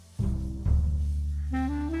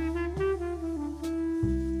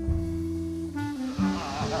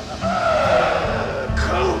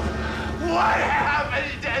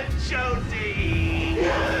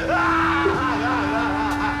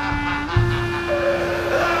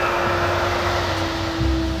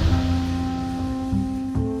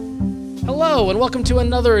Hello, and welcome to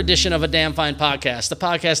another edition of A Damn Fine Podcast, the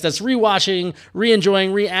podcast that's rewatching,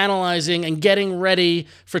 re-enjoying, reanalyzing, and getting ready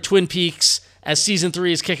for Twin Peaks as Season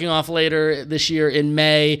 3 is kicking off later this year in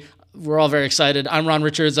May. We're all very excited. I'm Ron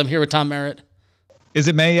Richards. I'm here with Tom Merritt. Is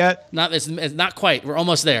it May yet? It's not quite. We're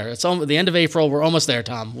almost there. It's the end of April. We're almost there,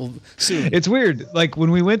 Tom. We'll soon. It's weird. Like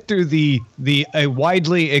when we went through the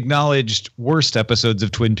widely acknowledged worst episodes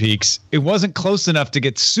of Twin Peaks, it wasn't close enough to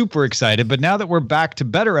get super excited. But now that we're back to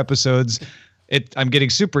better episodes, I'm getting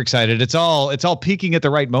super excited. It's all peaking at the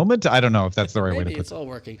right moment. I don't know if that's the right way to put it. It's all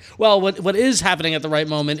working. Well, what is happening at the right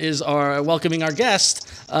moment is welcoming our guest,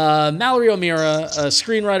 Mallory O'Meara, a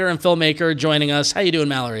screenwriter and filmmaker, joining us. How you doing,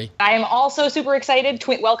 Mallory? I am also super excited.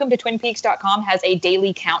 Welcome to TwinPeaks.com has a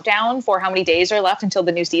daily countdown for how many days are left until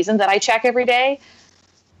the new season that I check every day.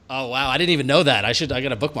 Oh wow, I didn't even know that. I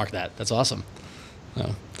gotta bookmark that. That's awesome.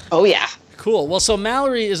 Oh yeah. Cool. Well, so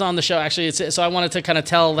Mallory is on the show, actually. So I wanted to kind of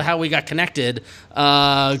tell how we got connected.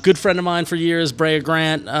 Good friend of mine for years, Brea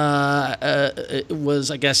Grant,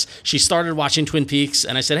 she started watching Twin Peaks,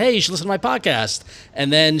 and I said, hey, you should listen to my podcast.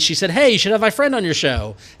 And then she said, hey, you should have my friend on your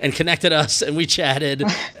show, and connected us, and we chatted,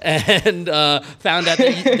 and found out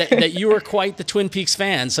that you were quite the Twin Peaks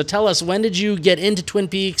fan. So tell us, when did you get into Twin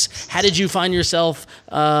Peaks? How did you find yourself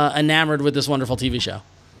enamored with this wonderful TV show?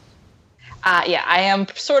 I am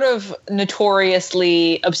sort of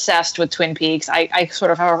notoriously obsessed with Twin Peaks. I sort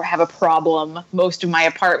of have a problem. Most of my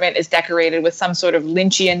apartment is decorated with some sort of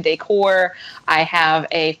Lynchian decor. I have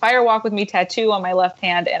a Fire Walk With Me tattoo on my left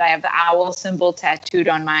hand, and I have the owl symbol tattooed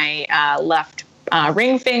on my left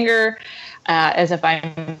ring finger, as if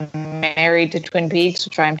I'm married to Twin Peaks,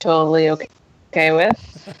 which I'm totally okay with.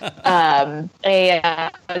 A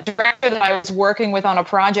director that I was working with on a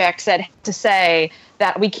project said to say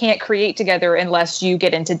that we can't create together unless you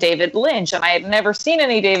get into David Lynch. And I had never seen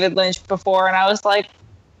any David Lynch before. And I was like,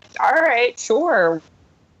 all right, sure.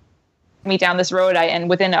 Me down this road. And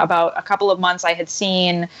within about a couple of months, I had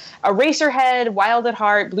seen Eraserhead, Wild at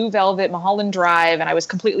Heart, Blue Velvet, Mulholland Drive, and I was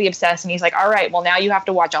completely obsessed. And he's like, all right, well, now you have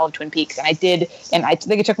to watch all of Twin Peaks. And I did. And I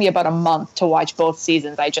think it took me about a month to watch both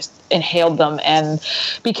seasons. I just inhaled them and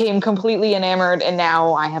became completely enamored. And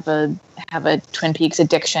now I have a Twin Peaks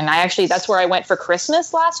addiction. That's where I went for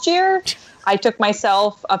Christmas last year. I took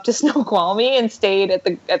myself up to Snoqualmie and stayed at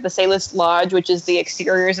the Salish Lodge, which is the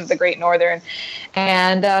exteriors of the Great Northern,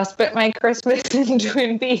 and spent my Christmas in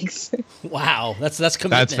Twin Peaks. Wow, that's commitment.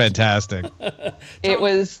 That's fantastic. It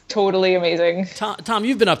was totally amazing. Tom,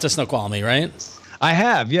 you've been up to Snoqualmie, right? I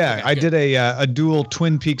have, yeah. Okay, I did a dual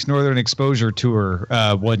Twin Peaks Northern Exposure tour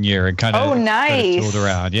 1 year and kind of toured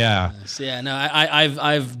around. Yeah. Yeah. No,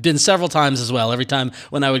 I've been several times as well. Every time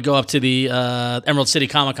when I would go up to the Emerald City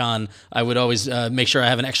Comic Con, I would always make sure I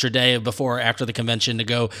have an extra day before or after the convention to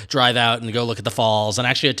go drive out and go look at the falls. And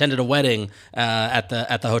actually attended a wedding at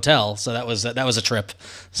the hotel, so that was a trip.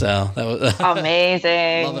 So that was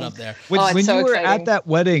amazing. Love it up there. When you were at that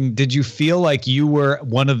wedding, did you feel like you were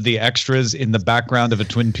one of the extras in the background of a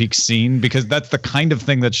Twin Peaks scene? Because that's the kind of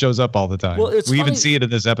thing that shows up all the time. Well, we even see it in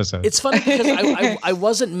this episode. It's funny because I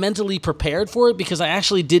wasn't mentally prepared for it because I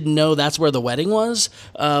actually didn't know that's where the wedding was.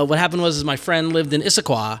 What happened was my friend lived in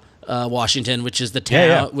Issaquah, Washington, which is the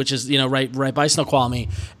town, which is right by Snoqualmie,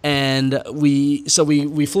 and we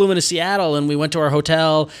flew into Seattle and we went to our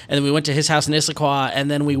hotel and then we went to his house in Issaquah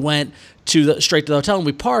and then we went straight to the hotel and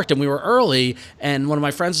we parked and we were early and one of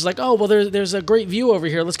my friends was like, oh well, there's a great view over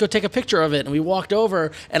here, let's go take a picture of it. And we walked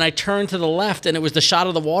over and I turned to the left and it was the shot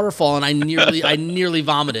of the waterfall and I nearly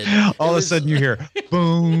vomited. All of a sudden you hear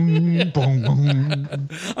boom, boom, boom.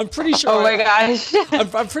 I'm pretty sure. Oh my gosh.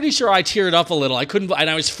 I'm pretty sure I teared up a little. I couldn't, and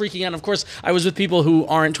I was freaking out. Of course, I was with people who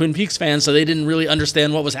aren't Twin Peaks fans, so they didn't really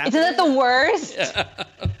understand what was happening. Isn't that the worst? Yeah.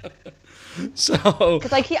 So,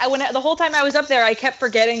 because the whole time I was up there, I kept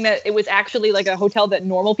forgetting that it was actually like a hotel that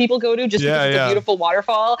normal people go to just because of the beautiful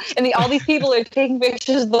waterfall. And all these people are taking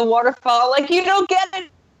pictures of the waterfall. Like, you don't get it.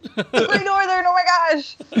 Great Northern. Oh my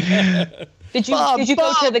gosh. Did you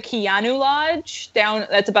go to the Keanu Lodge down?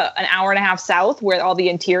 That's about an hour and a half south, where all the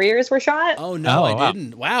interiors were shot. Oh no, I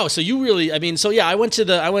didn't. Wow. So you really? I mean, so yeah, I've been to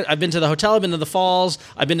the hotel, I've been to the falls,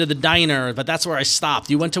 I've been to the diner, but that's where I stopped.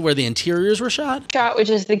 You went to where the interiors were shot? Which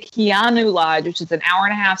is the Keanu Lodge, which is an hour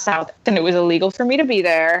and a half south, and it was illegal for me to be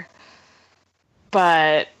there,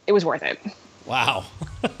 but it was worth it. Wow.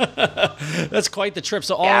 That's quite the trip.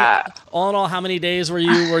 So all in all, how many days were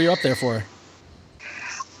you up there for?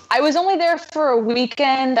 I was only there for a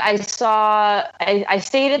weekend. I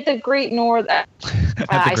stayed at the Great North.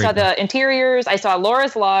 I saw the interiors. I saw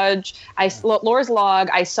Laura's Lodge. Laura's Log.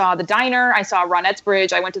 I saw the diner. I saw Ronette's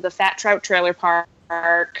Bridge. I went to the Fat Trout Trailer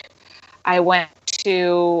Park. I went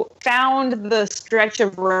to found the stretch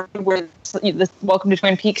of road where the Welcome to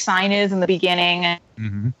Twin Peaks sign is in the beginning.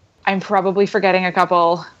 Mm-hmm. I'm probably forgetting a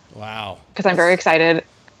couple. Wow. Because I'm very excited.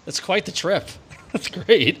 That's quite the trip. That's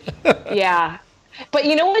great. Yeah. But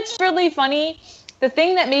you know what's really funny? The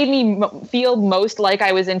thing that made me feel most like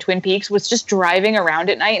I was in Twin Peaks was just driving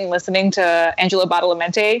around at night and listening to Angelo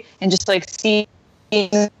Badalamenti and just like seeing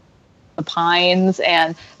the pines,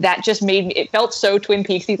 and that just made me, it felt so Twin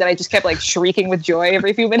Peaksy that I just kept like shrieking with joy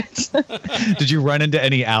every few minutes. Did you run into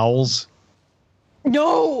any owls?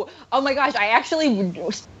 No. Oh my gosh. I actually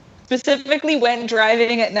specifically went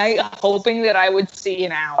driving at night hoping that I would see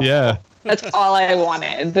an owl. Yeah. That's all I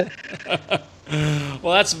wanted.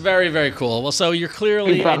 Well, that's very, very cool. Well, so you're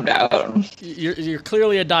clearly bummed out. You're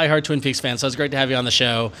clearly a diehard Twin Peaks fan, so it's great to have you on the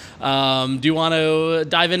show. Do you want to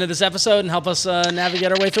dive into this episode and help us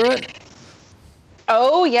navigate our way through it?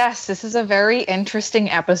 Oh yes, this is a very interesting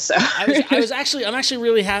episode. I'm actually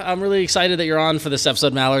really excited that you're on for this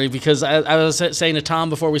episode, Mallory, because I was saying to Tom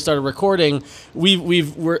before we started recording,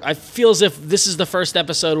 I feel as if this is the first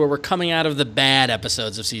episode where we're coming out of the bad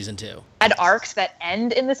episodes of season 2. Had arcs that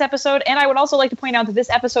end in this episode, and I would also like to point out that this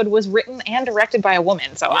episode was written and directed by a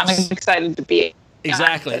woman, so yes. I'm excited to be.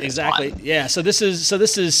 Exactly. Yeah. So this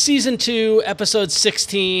is season 2, episode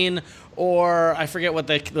 16. Or I forget what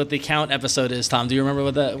the count episode is, Tom. Do you remember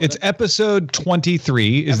what that? It's episode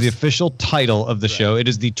 23 is the official title of the show. It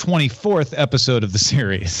is the 24th episode of the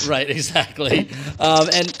series. Right, exactly.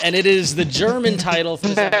 And it is the German title for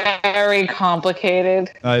this episode. Very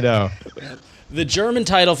complicated. I know. The German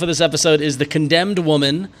title for this episode is The Condemned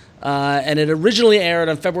Woman, and it originally aired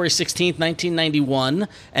on February 16th, 1991.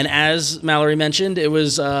 And as Mallory mentioned, it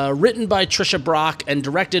was written by Trisha Brock and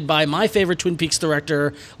directed by my favorite Twin Peaks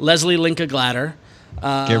director, Leslie Linka Glatter.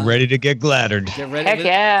 Get ready to get gladdered. Heck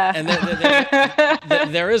yeah.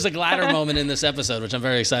 And there is a Glatter moment in this episode, which I'm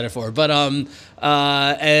very excited for. But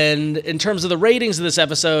and in terms of the ratings of this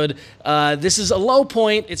episode, this is a low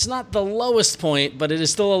point. It's not the lowest point, but it is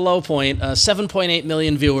still a low point. 7.8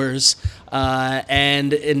 million viewers.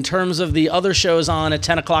 And in terms of the other shows on at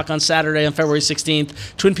 10 o'clock on Saturday on February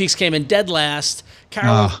 16th, Twin Peaks came in dead last.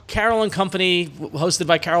 Carol and Company, hosted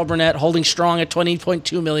by Carol Burnett, holding strong at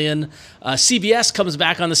 20.2 million. CBS comes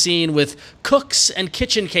back on the scene with Cooks and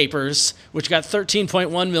Kitchen Capers, which got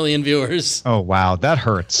 13.1 million viewers. Oh, wow. That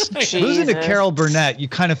hurts. Losing to Carol Burnett, you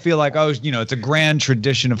kind of feel like, it's a grand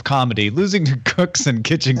tradition of comedy. Losing to Cooks and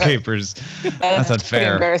Kitchen Capers, that's unfair.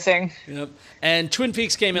 Pretty embarrassing. Yep. And Twin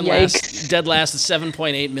Peaks came in dead last at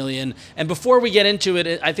 7.8 million. And before we get into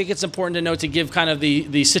it, I think it's important to note, to give kind of the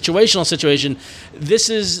situational situation.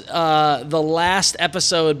 This is the last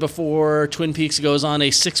episode before Twin Peaks goes on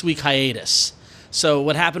a 6-week hiatus. So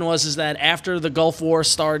what happened was that after the Gulf War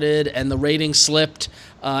started and the ratings slipped,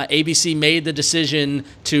 ABC made the decision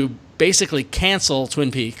to basically cancel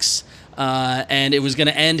Twin Peaks. And it was going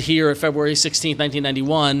to end here at February 16th,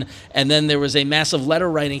 1991. And then there was a massive letter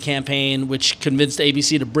writing campaign which convinced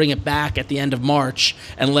ABC to bring it back at the end of March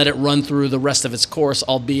and let it run through the rest of its course,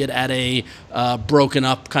 albeit at a broken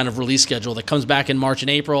up kind of release schedule that comes back in March and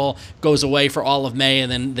April, goes away for all of May,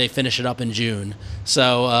 and then they finish it up in June.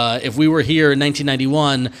 So if we were here in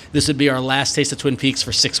 1991, this would be our last taste of Twin Peaks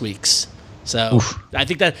for 6 weeks. So I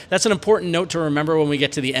think that's an important note to remember when we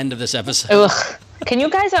get to the end of this episode. Ugh. Can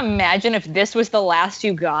you guys imagine if this was the last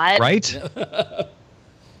you got? Right?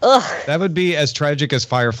 Ugh. That would be as tragic as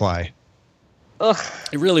Firefly. Ugh.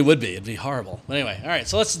 It really would be. It'd be horrible. Anyway, all right,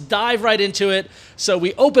 so let's dive right into it. So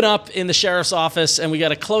we open up in the sheriff's office, and we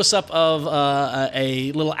got a close-up of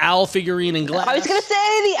a little owl figurine in glass. I was going to say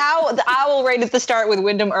the owl right at the start with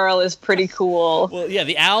Wyndham Earl is pretty cool. Well, yeah,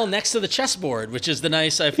 the owl next to the chessboard, which is the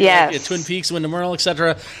nice, I feel like, Twin Peaks, Wyndham Earl,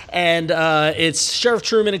 etc. And it's Sheriff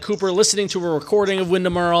Truman and Cooper listening to a recording of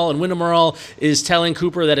Wyndham Earl, and Wyndham Earl is telling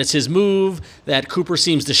Cooper that it's his move, that Cooper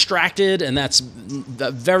seems distracted, and that's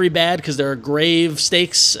very bad because there are grave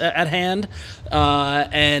stakes at hand.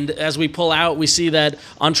 And as we pull out, we see that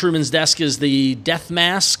on Truman's desk is the death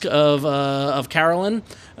mask of Carolyn,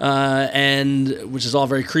 and which is all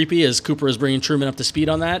very creepy as Cooper is bringing Truman up to speed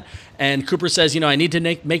on that. And Cooper says, I need to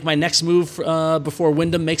make my next move before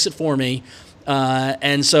Wyndham makes it for me.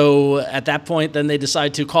 And so at that point, then they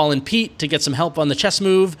decide to call in Pete to get some help on the chess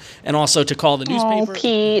move, and also to call the newspaper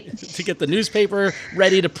to get the newspaper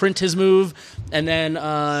ready to print his move. And then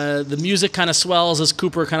the music kind of swells as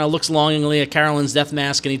Cooper kind of looks longingly at Carolyn's death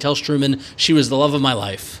mask, and he tells Truman she was the love of my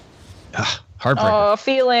life. Heartbreaker. Oh,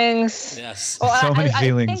 feelings. Yes. Well, So many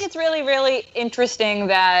feelings. I think it's really, really interesting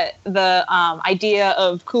that the idea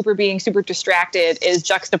of Cooper being super distracted is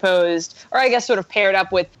juxtaposed, or I guess sort of paired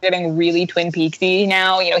up with getting really Twin Peaksy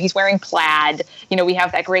now. You know, he's wearing plaid. You know, we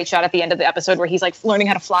have that great shot at the end of the episode where he's like learning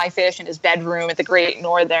how to fly fish in his bedroom at the Great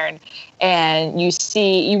Northern. And you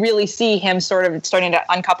really see him sort of starting to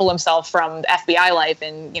uncouple himself from the FBI life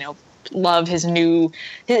and, you know, love his new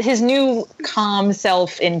calm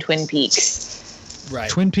self in Twin Peaks. Right.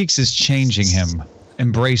 Twin Peaks is changing him,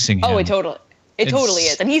 embracing him. Oh, it totally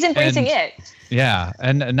is, and he's embracing it. Yeah,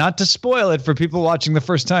 and not to spoil it for people watching the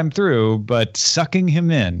first time through, but sucking him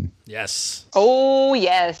in. Yes. Oh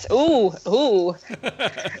yes. Ooh.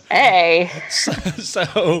 Hey.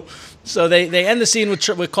 So they end the scene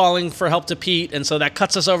with calling for help to Pete, and so that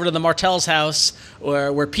cuts us over to the Martells' house,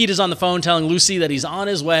 where Pete is on the phone telling Lucy that he's on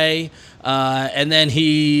his way, and then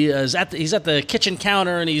he's at the kitchen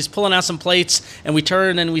counter and he's pulling out some plates, and we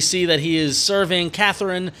turn and we see that he is serving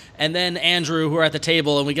Catherine and then Andrew, who are at the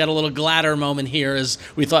table, and we got a little gladder moment here as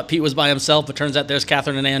we thought Pete was by himself, but turns out there's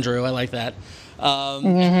Catherine and Andrew. I like that.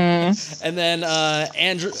 And then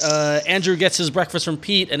Andrew gets his breakfast from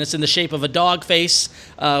Pete, and it's in the shape of a dog face,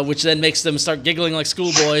 which then makes them start giggling like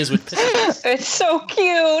schoolboys. It's so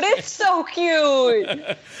cute. It's so cute.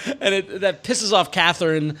 And that pisses off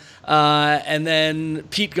Catherine. And then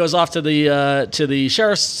Pete goes off to the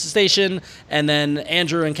sheriff's station, and then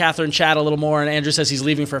Andrew and Catherine chat a little more. And Andrew says he's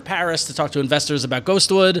leaving for Paris to talk to investors about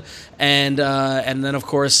Ghostwood. And then of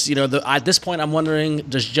course, you know, at this point, I'm wondering,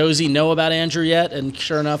 does Josie know about Andrew yet? And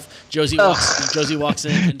sure enough, Josie walks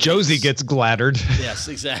in. And Josie gets gladdered. Yes,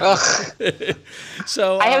 exactly.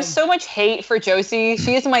 So I have so much hate for Josie.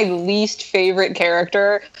 She is my least favorite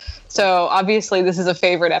character. So obviously this is a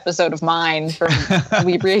favorite episode of mine for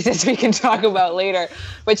reasons we can talk about later.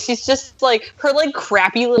 But she's just like, her like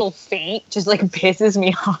crappy little feint just like pisses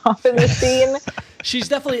me off in the scene. She's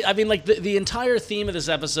definitely, I mean, like the entire theme of this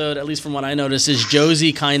episode, at least from what I noticed, is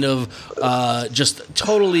Josie kind of just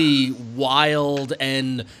totally wild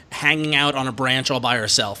and hanging out on a branch all by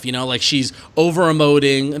herself. You know, like she's over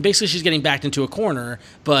emoting, and basically she's getting backed into a corner.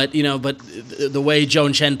 But the way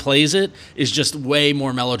Joan Chen plays it is just way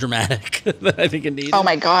more melodramatic than I think it needed. Oh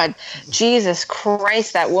my God, Jesus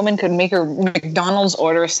Christ! That woman could make her McDonald's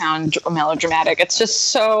order sound melodramatic. It's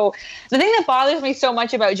just so. The thing that bothers me so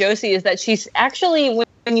much about Josie is that she's actually,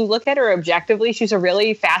 when you look at her objectively, she's a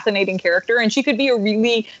really fascinating character, and she could be a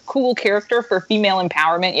really cool character for female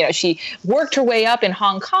empowerment. You know, she worked her way up in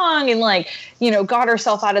Hong Kong and, like, you know, got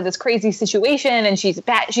herself out of this crazy situation, and she's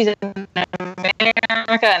in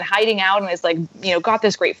America and hiding out, and is like, you know, got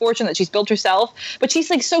this great fortune that she's built herself. But she's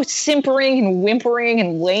like so simpering and whimpering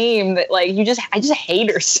and lame that, like, I just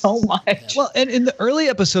hate her so much. Well, and in the early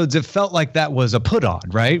episodes, it felt like that was a put on,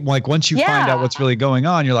 right? Like once you find out what's really going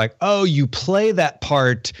on, you're like, oh, you play that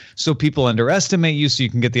part so people underestimate you so you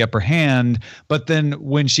can get the upper hand. But then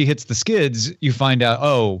when she hits the skids, you find out,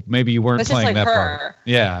 oh, maybe you weren't playing that part.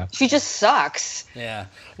 Yeah. She just sucks. Yeah.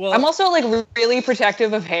 Well, I'm also like really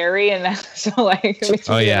protective of Harry, and so like it makes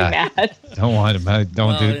me really mad. Don't want him.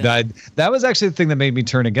 Don't do that. That was actually the thing that made me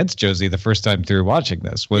turn against Josie the first time through watching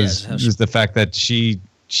this was the fact that she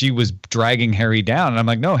was dragging Harry down, and I'm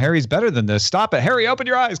like, no, Harry's better than this. Stop it, Harry! Open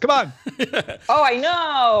your eyes. Come on. Oh, I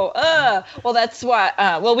know. Well, that's what.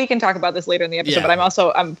 Well, we can talk about this later in the episode.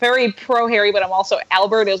 But I'm very pro Harry, but I'm also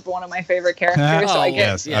Albert is one of my favorite characters.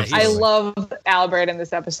 So I love Albert in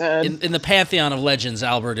this episode. In the pantheon of legends,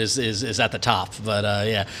 Albert is at the top. But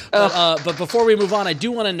but before we move on, I do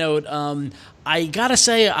want to note. I gotta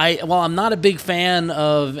say, while I'm not a big fan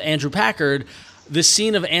of Andrew Packard, this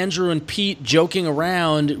scene of Andrew and Pete joking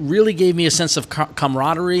around really gave me a sense of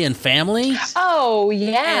camaraderie and family. Oh,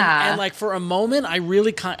 yeah. And like for a moment, I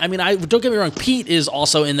really don't get me wrong, Pete is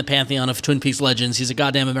also in the pantheon of Twin Peaks legends. He's a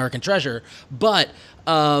goddamn American treasure. But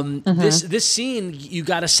this scene, you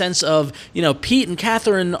got a sense of, you know, Pete and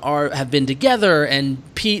Catherine have been together, and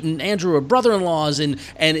Pete and Andrew are brother-in-laws, and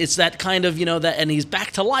it's that kind of, you know, that, and he's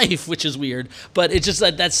back to life, which is weird, but it's just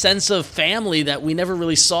that sense of family that we never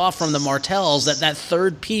really saw from the Martells, that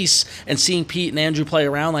third piece, and seeing Pete and Andrew play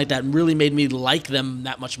around like that really made me like them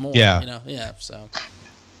that much more. Yeah. You know? Yeah. So.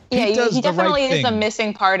 Yeah, he definitely is a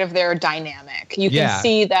missing part of their dynamic. You can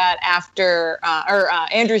see that after,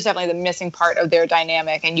 Andrew's definitely the missing part of their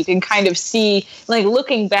dynamic, and you can kind of see, like,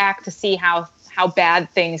 looking back to see how bad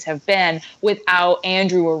things have been without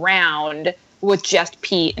Andrew around, with just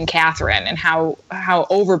Pete and Catherine, and how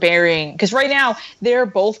overbearing. Because right now they're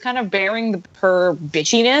both kind of bearing her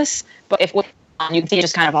bitchiness, but if you can see it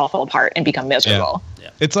just kind of all fall apart and become miserable. Yeah.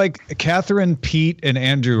 It's like Catherine, Pete, and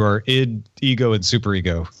Andrew are id, ego, and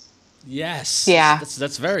superego. Yes. Yeah.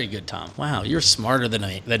 That's very good, Tom. Wow, you're smarter than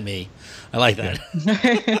me. I like that.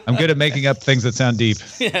 I'm good at making up things that sound deep.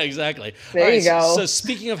 Yeah, exactly. There you go. So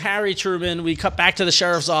speaking of Harry Truman, we cut back to the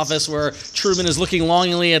sheriff's office where Truman is looking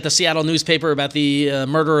longingly at the Seattle newspaper about the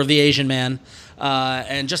murder of the Asian man.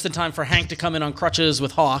 And just in time for Hank to come in on crutches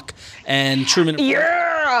with Hawk, and Truman.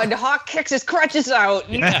 Yeah, the Hawk kicks his crutches out.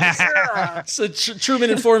 Yeah. So Truman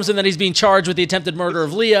informs him that he's being charged with the attempted murder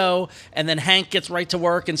of Leo, and then Hank gets right to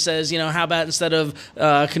work and says, how about instead of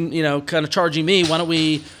kind of charging me, why don't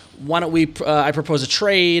we I propose a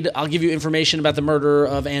trade. I'll give you information about the murder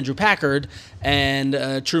of Andrew Packard.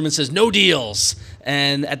 And Truman says, no deals.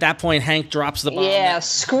 And at that point, Hank drops the bomb. Yeah,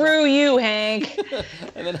 screw you, Hank.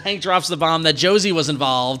 And then Hank drops the bomb that Josie was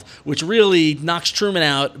involved, which really knocks Truman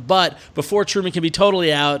out. But before Truman can be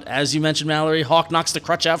totally out, as you mentioned, Mallory, Hawk knocks the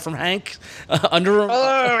crutch out from Hank under him.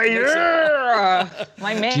 Oh, yeah.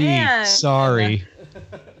 My man. Gee, sorry.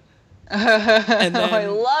 And then, I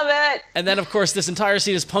love it. And then, of course, this entire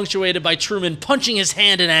scene is punctuated by Truman punching his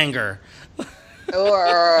hand in anger.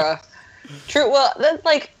 True. Well, that's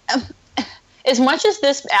like, as much as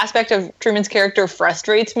this aspect of Truman's character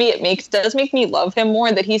frustrates me, it does make me love him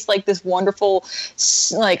more. That he's like this wonderful,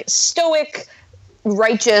 like stoic,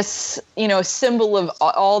 righteous, symbol of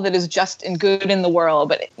all that is just and good in the world.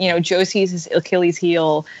 But Josie's his Achilles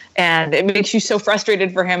heel, and it makes you so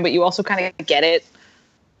frustrated for him, but you also kind of get it.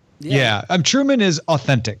 Yeah. Truman is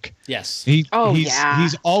authentic. Yes. He's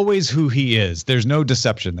always who he is. There's no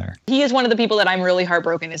deception there. He is one of the people that I'm really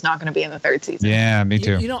heartbroken is not going to be in the third season. Yeah, me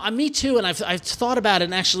too. Me too. And I've thought about it.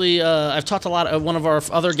 And actually, I've talked a lot. One of our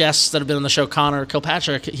other guests that have been on the show, Connor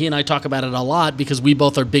Kilpatrick, he and I talk about it a lot because we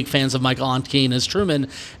both are big fans of Michael Ontkean as Truman.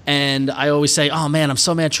 And I always say, oh man, I'm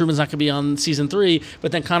so mad Truman's not going to be on season 3.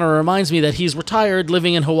 But then Connor reminds me that he's retired,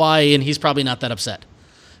 living in Hawaii, and he's probably not that upset.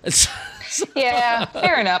 Yeah,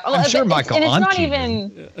 fair enough. I'm sure Michael and it's not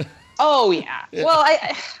Ontkean. even. Oh yeah. Well,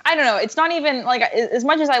 I don't know. It's not even like as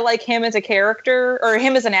much as I like him as a character or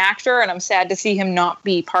him as an actor, and I'm sad to see him not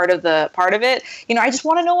be part of it. I just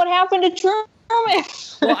want to know what happened to Truman.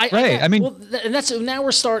 Well, and that's now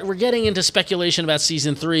we're getting into speculation about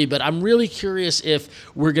season 3, but I'm really curious if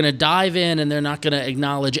we're going to dive in and they're not going to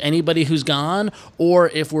acknowledge anybody who's gone, or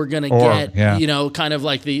if we're going to get kind of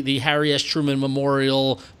like the Harry S. Truman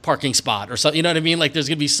Memorial parking spot or something. You know what I mean? Like there's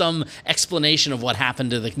going to be some explanation of what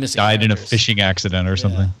happened to the missing died characters. In a fishing accident or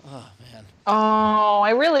something. Oh man. Oh,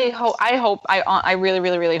 I really hope. I really,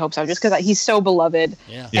 really, really hope so. Just because he's so beloved,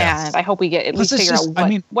 and I hope we get at least figure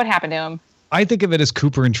out what happened to him. I think of it as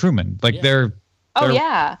Cooper and Truman. Like they're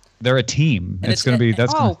a team. And it's going to be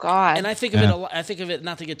God. And I think of it. I think of it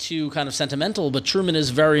not to get too kind of sentimental, but Truman is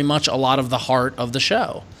very much a lot of the heart of the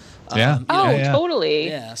show. Totally.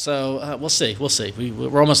 Yeah. So we'll see.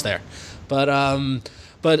 We're almost there, but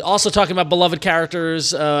also talking about beloved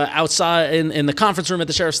characters outside in the conference room at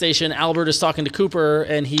the sheriff's station. Albert is talking to Cooper,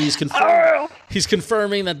 and he's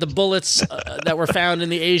confirming that the bullets that were found in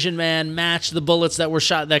the Asian man match the bullets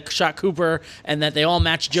that shot Cooper, and that they all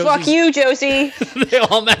match Josie's. Fuck you, Josie. They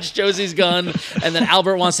all match Josie's gun, and then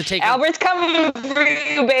Albert wants to take. Albert's coming for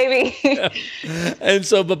you, baby. And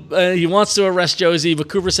so, but he wants to arrest Josie, but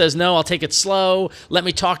Cooper says no. I'll take it slow. Let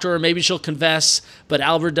me talk to her. Maybe she'll confess. But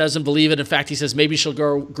Albert doesn't believe it. In fact, he says maybe she'll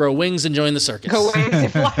grow wings and join the circus. Go wings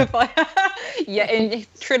and fly. Yeah, in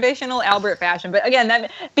traditional Albert fashion. But again,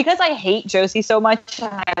 because I hate Josie so much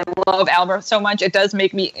and I love Albert so much, it does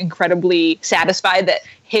make me incredibly satisfied that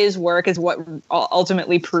his work is what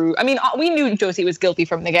ultimately proved. I mean, we knew Josie was guilty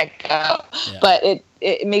from the get-go, but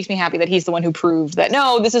it makes me happy that he's the one who proved that,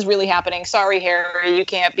 no, this is really happening. Sorry, Harry, you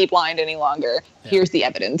can't be blind any longer. Yeah. Here's the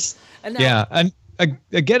evidence. And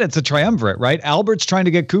again, it's a triumvirate, right? Albert's trying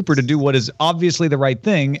to get Cooper to do what is obviously the right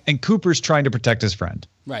thing, and Cooper's trying to protect his friend.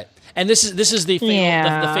 Right. And this is the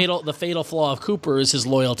fatal flaw of Cooper is his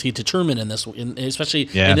loyalty to Truman especially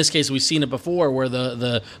in this case. We've seen it before where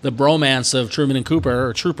the bromance of Truman and Cooper,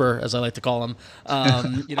 or Trooper as I like to call him.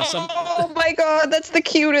 Oh my God, that's the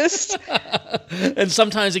cutest. And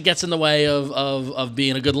sometimes it gets in the way of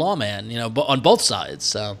being a good lawman, on both sides.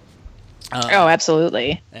 So.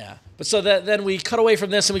 Absolutely. Yeah. So then we cut away from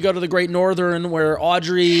this and we go to the Great Northern, where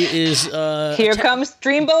Audrey is. Here comes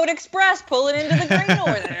Dreamboat Express pulling into the Great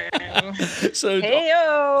Northern. So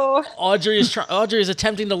hey-o. Audrey is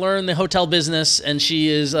attempting to learn the hotel business, and she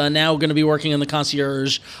is now going to be working in the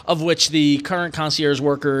concierge, of which the current concierge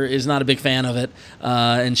worker is not a big fan of it,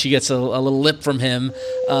 and she gets a little lip from him.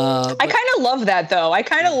 I kind of love that though. I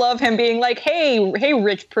kind of love him being like, "Hey,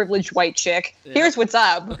 rich privileged white chick, here's what's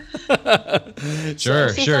up." Sure.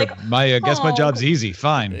 Like, I guess my job's easy.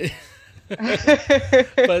 Fine.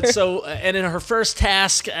 But so, and in her first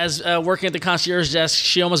task as working at the concierge desk,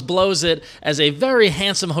 she almost blows it as a very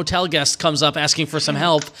handsome hotel guest comes up asking for some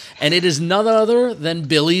help, and it is none other than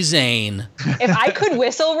Billy Zane. If I could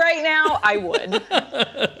whistle right now, I would.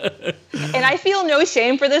 And I feel no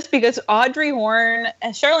shame for this because Audrey Horne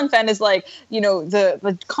and Sherilyn Fenn is like,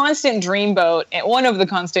 the constant dreamboat, one of the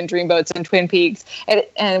constant dreamboats in Twin Peaks,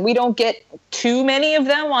 and we don't get too many of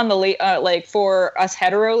them on the for us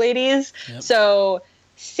hetero ladies. Yep. So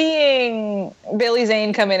seeing Billy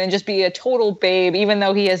Zane come in and just be a total babe, even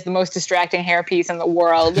though he has the most distracting hairpiece in the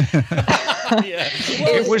world.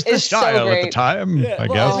 It was the style at the time, I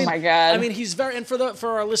guess. Oh my God. I mean, he's very, and for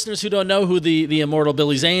our listeners who don't know who the immortal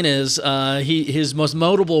Billy Zane is, his most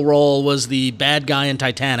notable role was the bad guy in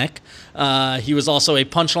Titanic. He was also a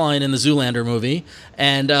punchline in the Zoolander movie,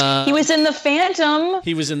 and he was in The Phantom.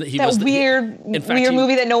 He was in weird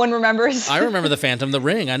movie that no one remembers. I remember The Phantom, The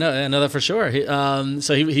Ring. I know that for sure.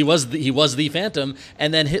 So he was the Phantom,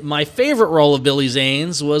 and then my favorite role of Billy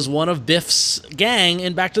Zane's was one of Biff's gang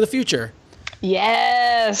in Back to the Future.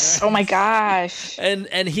 Yes. Oh my gosh.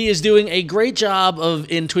 And he is doing a great job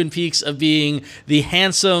in Twin Peaks of being the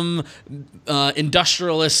handsome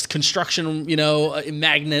industrialist construction,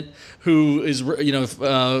 magnate who is,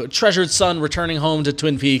 treasured son returning home to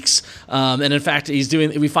Twin Peaks. And in fact,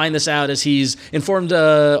 we find this out as he's informed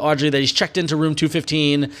Audrey that he's checked into room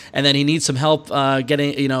 215 and then he needs some help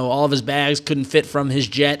getting, all of his bags couldn't fit from his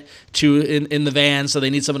jet in the van. So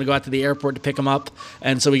they need someone to go out to the airport to pick him up.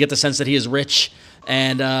 And so we get the sense that he is rich.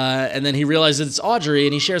 And then he realizes it's Audrey,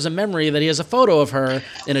 and he shares a memory that he has a photo of her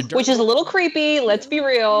in a which is a little creepy. Let's be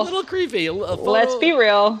real. A little creepy. Let's be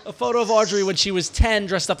real. A photo of Audrey when she was 10,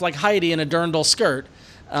 dressed up like Heidi in a dirndl skirt.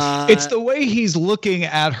 It's the way he's looking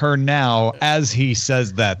at her now as he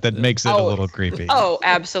says that makes it a little creepy. Oh,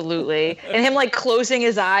 absolutely. And him closing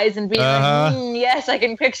his eyes and being yes, I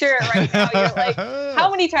can picture it right now. You're like, how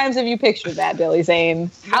many times have you pictured that, Billy Zane?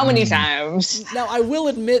 How many times? Now, I will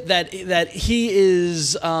admit that he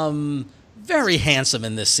is very handsome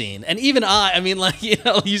in this scene. And even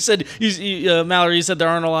you said, Mallory, you said there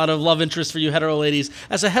aren't a lot of love interests for you hetero ladies.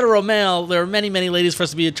 As a hetero male, there are many, many ladies for us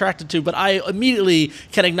to be attracted to, but I immediately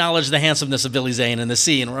can acknowledge the handsomeness of Billy Zane in the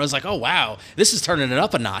scene where I was like, oh, wow, this is turning it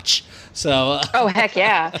up a notch. So. Oh, heck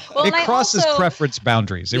yeah. Well, it crosses preference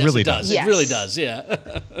boundaries. It really does. Yes. It really does, yeah.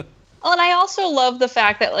 Well, and I also love the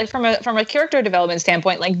fact that, from a character development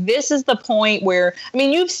standpoint, this is the point where,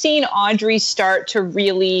 you've seen Audrey start to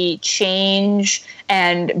really change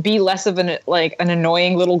and be less of an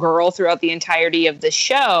annoying little girl throughout the entirety of the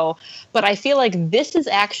show. But I feel like this is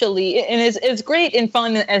actually, and as great and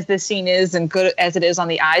fun as this scene is and good as it is on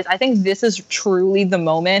the eyes, I think this is truly the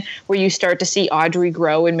moment where you start to see Audrey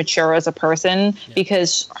grow and mature as a person,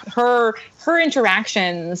 because her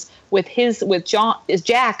interactions with John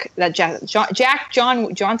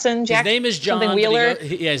Johnson. His name is John Wheeler.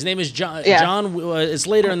 His name is John. Yeah. John. It's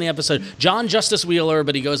later in the episode. John Justice Wheeler,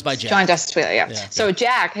 but he goes by Jack. John Justice Wheeler. Yeah. So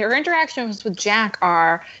Jack, her interactions with Jack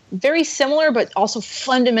are very similar, but also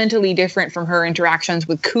fundamentally different from her interactions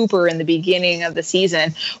with Cooper in the beginning of the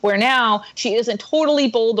season, where now she isn't totally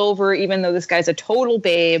bowled over, even though this guy's a total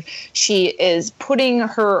babe. She is putting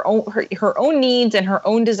her own needs and her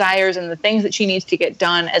own desires and the things that she needs to get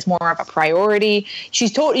done as more of a priority.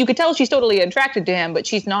 You could tell she's totally attracted to him, but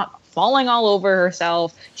she's not falling all over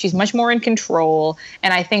herself. She's much more in control.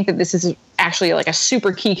 And I think that this is actually a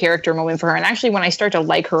super key character moment for her. And actually when I start to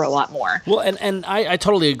like her a lot more. Well, and I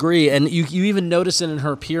totally agree. And you even notice it in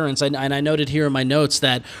her appearance. And I noted here in my notes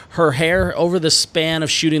that her hair, over the span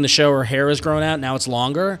of shooting the show, her hair has grown out. Now it's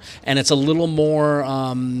longer. And it's a little more,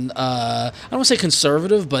 I don't want to say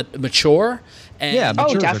conservative, but mature. And,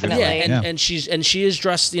 definitely. And she is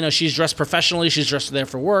dressed. She's dressed professionally. She's dressed there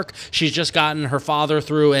for work. She's just gotten her father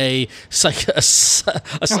through a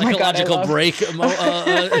psychological break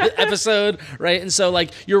episode, right? And so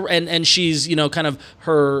and she's kind of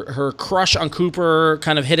her crush on Cooper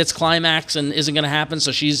kind of hit its climax and isn't going to happen.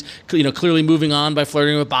 So she's clearly moving on by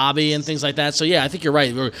flirting with Bobby and things like that. So yeah, I think you're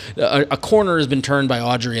right. A corner has been turned by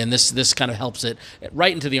Audrey, and this kind of helps it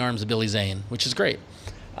right into the arms of Billy Zane, which is great.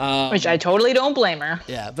 Which I totally don't blame her.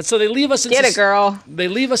 Yeah, but so they leave us in girl. They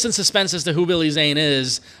leave us in suspense as to who Billy Zane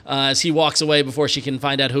is as he walks away before she can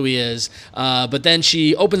find out who he is. But then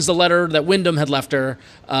she opens the letter that Wyndham had left her,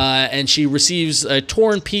 and she receives a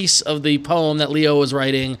torn piece of the poem that Leo was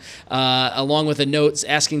writing, along with a note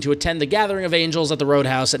asking to attend the Gathering of Angels at the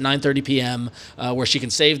Roadhouse at 9:30 p.m., where she can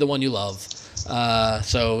save the one you love.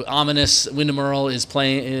 So ominous. Wyndham Earle is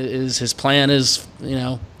playing. His plan is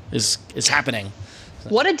happening.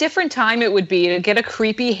 What a different time it would be to get a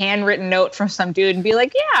creepy handwritten note from some dude and be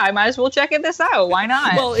like, yeah, I might as well check this out. Why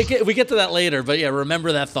not? Well, we get to that later, but yeah,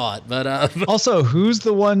 remember that thought. But also, who's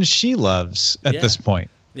the one she loves at this point?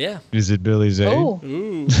 Yeah. Is it Billy Zane? Oh.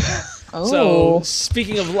 Ooh. So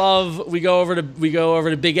speaking of love, we go over to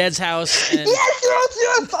Big Ed's house. And yes.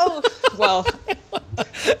 Oh, well,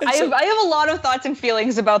 I have a lot of thoughts and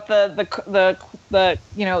feelings about the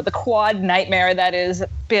quad nightmare that is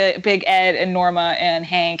Big Ed and Norma and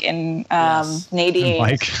Hank and Nadine and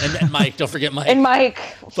Mike. and Mike. Don't forget Mike. And Mike.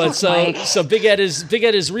 But Mike. so Big Ed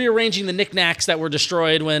is rearranging the knickknacks that were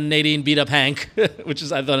destroyed when Nadine beat up Hank, which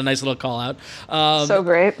is, I thought, a nice little call out. So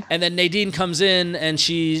great. And then Nadine comes in and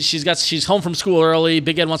she's home from school early.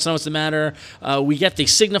 Big Ed wants to know what's the matter. We get the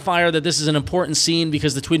signifier that this is an important scene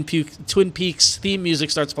because the Twin Peaks theme music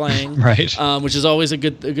starts playing, right? Which is always a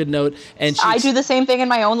good note. And I do the same thing in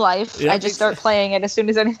my own life. Yeah. I just start playing it as soon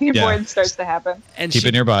as anything important starts to happen. And keep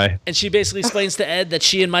it nearby. And she basically explains to Ed that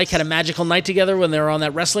she and Mike had a magical night together when they were on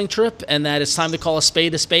that wrestling trip, and that it's time to call a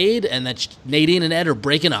spade, and that Nadine and Ed are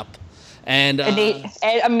breaking up. And Ed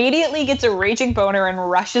immediately gets a raging boner and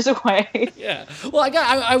rushes away. Yeah. Well,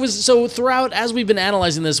 I was so throughout as we've been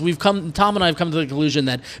analyzing this, Tom and I have come to the conclusion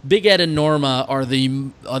that Big Ed and Norma are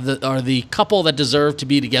the couple that deserve to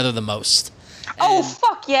be together the most. Oh,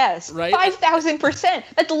 fuck yes. Right? 5,000%.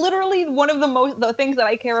 That's literally one of the things that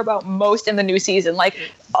I care about most in the new season. Like,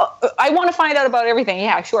 I want to find out about everything.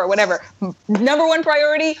 Yeah, sure, whatever. Number one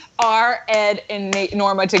priority are Ed and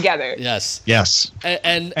Norma together. Yes. Yes.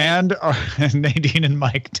 And Nadine and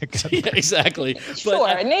Mike together. Yeah, exactly.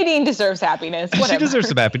 Sure, Nadine deserves happiness. Whatever. She deserves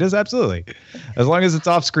some happiness, absolutely. As long as it's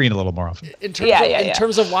off screen a little more often. In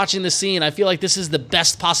terms of watching the scene, I feel like this is the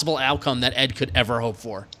best possible outcome that Ed could ever hope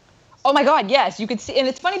for. Oh my God, yes. You could see, and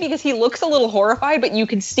it's funny because he looks a little horrified, but you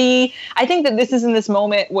can see, I think that this is in this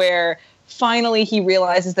moment where finally he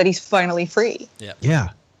realizes that he's finally free. Yeah. Yeah.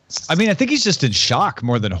 I mean, I think he's just in shock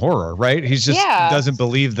more than horror, right? He's just doesn't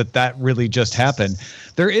believe that really just happened.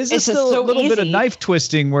 There is a little bit of knife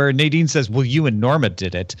twisting where Nadine says, well, you and Norma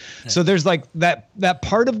did it. Yeah. So there's like that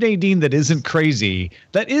part of Nadine that isn't crazy,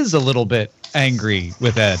 that is a little bit angry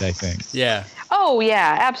with Ed, I think. Yeah. Oh,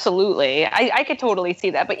 yeah, absolutely. I could totally see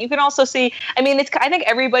that. But you can also see, I mean, I think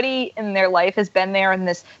everybody in their life has been there in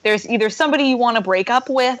this. There's either somebody you want to break up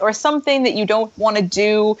with or something that you don't want to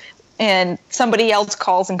do, and somebody else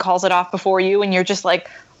calls it off before you, and you're just like,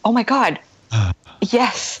 oh, my God.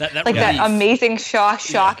 Yes, that amazing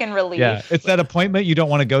shock and relief. Yeah, it's that appointment you don't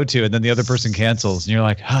want to go to, and then the other person cancels, and you're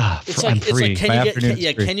like, I'm free.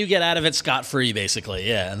 Can you get out of it scot-free, basically?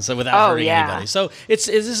 Yeah, and so without hurting anybody. So this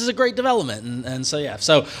is a great development, and so yeah.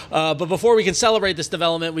 So, but before we can celebrate this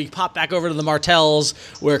development, we pop back over to the Martells,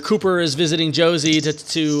 where Cooper is visiting Josie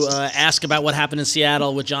to ask about what happened in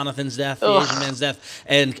Seattle with Jonathan's death, the Asian man's death,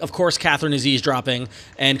 and of course Catherine is eavesdropping,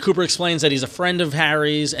 and Cooper explains that he's a friend of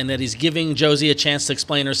Harry's and that he's giving Josie a chance to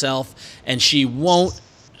explain herself, and she won't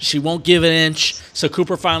give an inch. So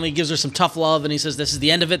Cooper finally gives her some tough love, and he says this is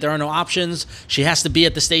the end of it. There are no options. She has to be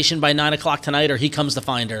at the station by 9:00 tonight, or he comes to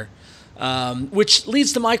find her. Which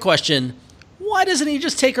leads to my question: why doesn't he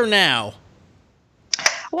just take her now?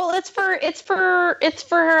 Well, it's for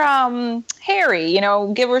Harry,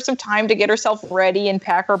 give her some time to get herself ready and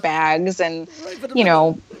pack her bags, and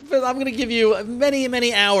But I'm going to give you many,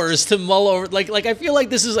 many hours to mull over. Like I feel like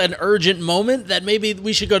this is an urgent moment that maybe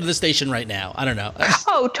we should go to the station right now. I don't know.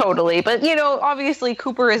 Oh, totally. But obviously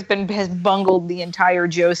Cooper has bungled the entire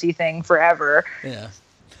Josie thing forever. Yeah.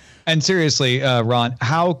 And seriously, Ron,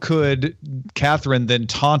 how could Catherine then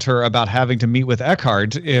taunt her about having to meet with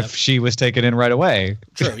Eckhart if she was taken in right away?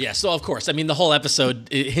 True, yeah. So, of course, I mean, the whole episode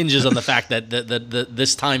hinges on the fact that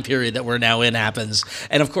this time period that we're now in happens.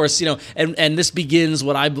 And, of course, and this begins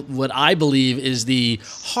what I believe is the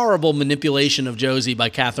horrible manipulation of Josie by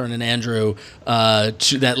Catherine and Andrew.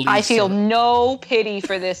 I feel no pity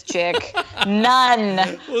for this chick.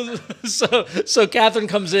 None. So Catherine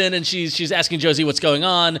comes in and she's asking Josie what's going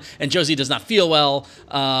on. And Josie does not feel well,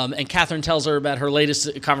 and Catherine tells her about her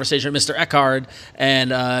latest conversation with Mr. Eckhart,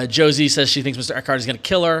 and Josie says she thinks Mr. Eckhart is going to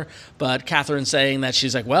kill her, but Catherine's saying that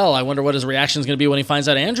she's like, well, I wonder what his reaction is going to be when he finds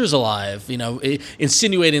out Andrew's alive,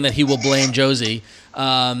 insinuating that he will blame Josie,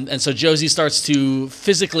 and so Josie starts to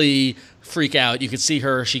physically freak out. You can see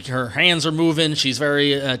her hands are moving. She's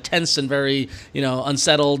very tense and very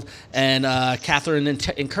unsettled, and Catherine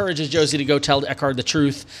encourages Josie to go tell Eckhart the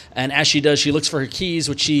truth, and as she does, she looks for her keys,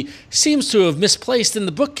 which she seems to have misplaced in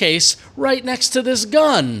the bookcase right next to this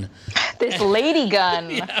gun. This lady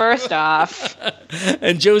gun, first off.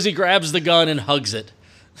 And Josie grabs the gun and hugs it.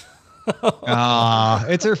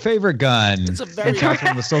 It's her favorite gun. And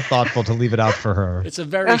Catherine was so thoughtful to leave it out for her. It's a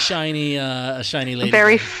very shiny lady.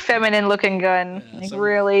 Very feminine looking gun. Yeah, like,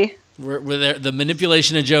 really. With the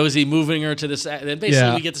manipulation of Josie, moving her to this. Then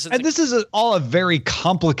basically we get this. And this is all a very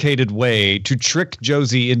complicated way to trick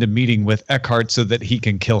Josie into meeting with Eckhart so that he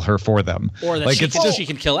can kill her for them. Or that she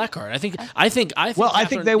can kill Eckhart. I think. Well, I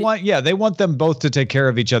think they want them both to take care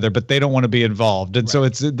of each other, but they don't want to be involved. And so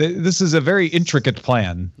this is a very intricate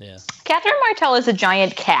plan. Yeah. Catherine Martell is a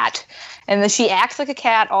giant cat. And she acts like a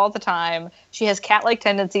cat all the time. She has cat-like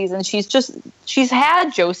tendencies, and she's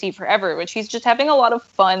had Josie forever, but she's just having a lot of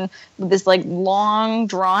fun with this like long,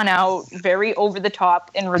 drawn-out, very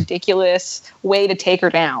over-the-top and ridiculous way to take her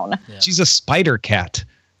down. Yeah. She's a spider cat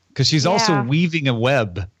because she's also weaving a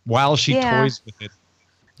web while she toys with it.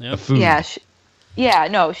 Yep. Food. Yeah.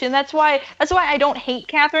 And that's why I don't hate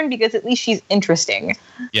Catherine, because at least she's interesting.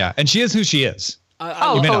 Yeah, and she is who she is.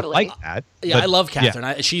 You may not like that. Yeah, I love Catherine.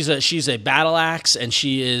 Yeah. She's a battle axe, and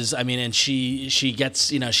she is. I mean, and she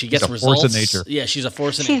gets results. Force of nature. Yeah, she's a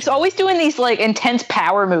force of nature. She's always doing these like intense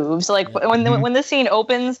power moves. Like when the scene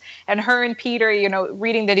opens and her and Peter,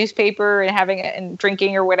 reading the newspaper and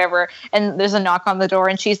drinking or whatever, and there's a knock on the door,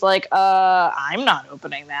 and she's like, I'm not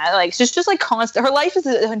opening that. Like she's just like constant. Her life is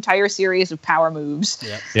an entire series of power moves.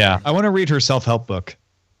 Yeah. I want to read her self-help book.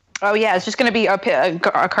 Oh, yeah. It's just going to be a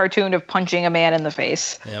cartoon of punching a man in the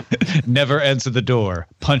face. Yep. Never answer the door.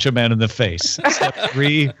 Punch a man in the face. Step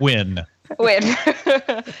 3, win. Win.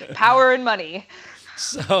 Power and money.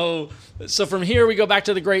 So from here we go back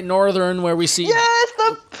to the Great Northern, where we see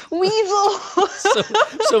the weasel.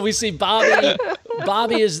 so we see Bobby.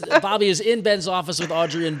 Bobby is in Ben's office with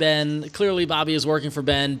Audrey and Ben. Clearly, Bobby is working for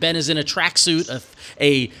Ben. Ben is in a tracksuit,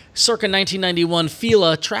 a circa 1991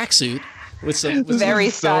 Fila tracksuit. With very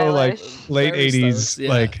stylish, so late very 80s,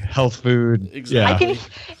 like health food. Exactly.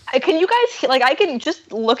 Yeah. Can you guys I can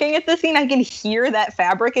just looking at the scene, I can hear that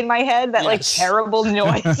fabric in my head, that like terrible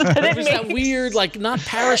noise. It was that weird, like not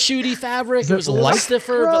parachute-y fabric. It was a little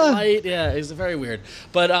stiffer, but light. Yeah, it was very weird.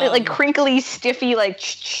 But like crinkly, stiffy, like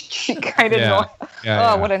kind of noise.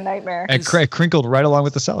 Yeah, what a nightmare! And crinkled right along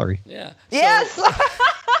with the celery. Yeah. Yes.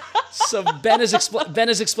 So Ben is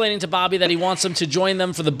explaining to Bobby that he wants him to join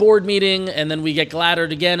them for the board meeting, and then we get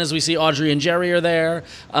gladdered again as we see Audrey and Jerry are there,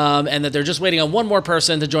 and that they're just waiting on one more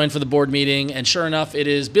person to join for the board meeting. And sure enough, it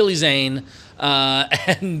is Billy Zane.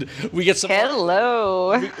 And we get some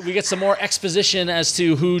we get some more exposition as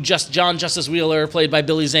to who John Justice Wheeler, played by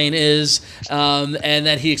Billy Zane, is, and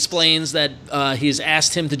that he explains that he's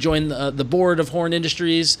asked him to join the board of Horn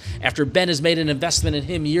Industries after Ben has made an investment in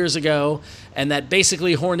him years ago, and that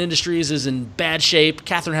basically Horn Industries is in bad shape.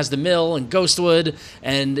 Catherine has the mill and Ghostwood,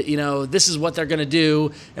 and this is what they're going to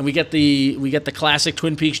do. And we get the classic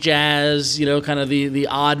Twin Peaks jazz, kind of the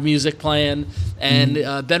odd music playing,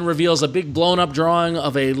 and Ben reveals a big blown up drawing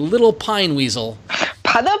of a little pine weasel.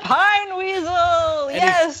 The pine weasel,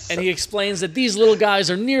 yes. And he explains that these little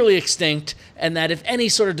guys are nearly extinct, and that if any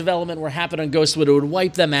sort of development were to happen on Ghostwood, it would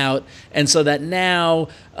wipe them out. And so that now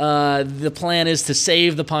the plan is to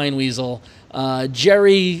save the pine weasel.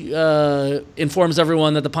 Jerry informs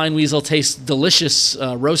everyone that the pine weasel tastes delicious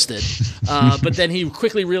roasted, but then he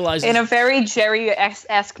quickly realizes, in a very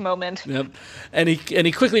Jerry-esque moment. Yep, and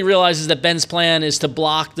he quickly realizes that Ben's plan is to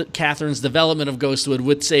block Catherine's development of Ghostwood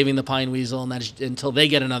with saving the pine weasel, and that until they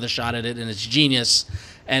get another shot at it, and it's genius.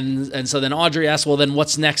 And so then Audrey asks, well, then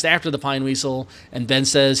what's next after the pine weasel? And Ben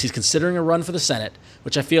says he's considering a run for the Senate,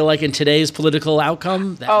 which I feel like in today's political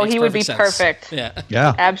outcome, he would be sense. Perfect. Yeah.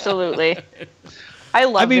 Absolutely. I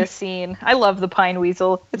love this scene. I love the pine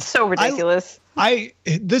weasel. It's so ridiculous.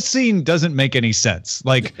 This scene doesn't make any sense.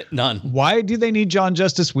 Like, none. Why do they need John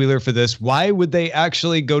Justice Wheeler for this? Why would they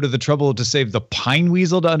actually go to the trouble to save the pine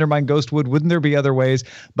weasel to undermine Ghostwood? Wouldn't there be other ways?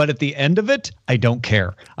 But at the end of it, I don't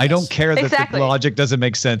care. I don't care that the logic doesn't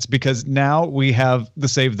make sense, because now we have the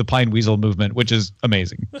Save the Pine Weasel movement, which is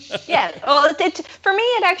amazing. Yeah. Well, for me,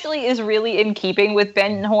 it actually is really in keeping with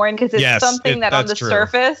Ben Horn, because it's something that on the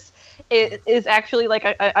surface, it is actually like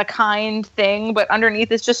a kind thing, but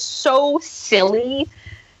underneath it's just so silly.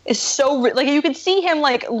 It's so like you could see him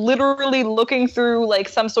like literally looking through like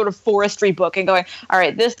some sort of forestry book and going, all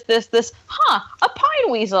right, this, a pine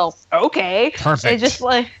weasel. Okay. Perfect.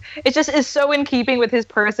 It just is so in keeping with his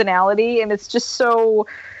personality, and it's just so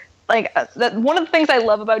like that. One of the things I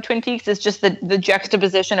love about Twin Peaks is just the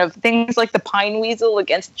juxtaposition of things like the pine weasel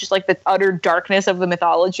against just like the utter darkness of the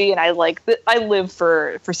mythology, and I live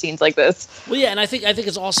for scenes like this. Well, yeah, and I think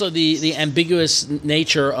it's also the ambiguous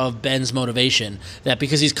nature of Ben's motivation, that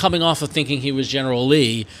because he's coming off of thinking he was General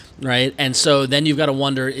Lee, right, and so then you've got to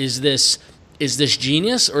wonder, is this is this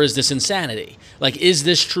genius or is this insanity? Like, is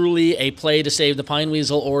this truly a play to save the Pine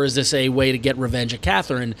Weasel, or is this a way to get revenge at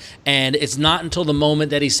Catherine? And it's not until the moment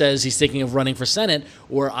that he says he's thinking of running for Senate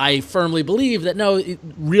where I firmly believe that, no,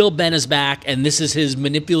 real Ben is back, and this is his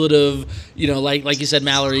manipulative, like you said,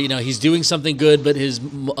 Mallory, he's doing something good, but his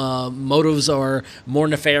motives are more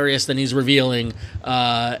nefarious than he's revealing.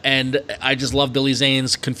 And I just love Billy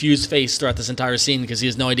Zane's confused face throughout this entire scene because he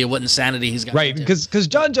has no idea what insanity he's got. Right, because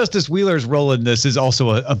John Justice Wheeler's role in this is also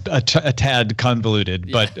a tad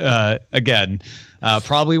convoluted, but again,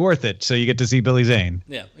 probably worth it. So you get to see Billy Zane.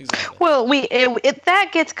 Yeah, exactly. Well, that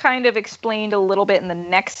gets kind of explained a little bit in the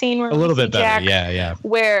next scene. Where a little bit better, Jack, yeah.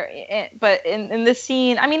 But in this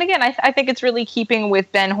scene, I mean, again, I think it's really keeping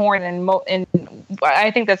with Ben Horne, and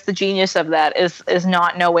I think that's the genius of that is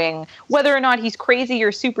not knowing whether or not he's crazy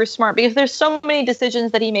or super smart, because there's so many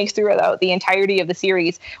decisions that he makes throughout the entirety of the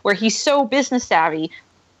series where he's so business savvy.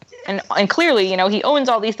 And clearly, he owns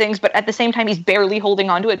all these things, but at the same time, he's barely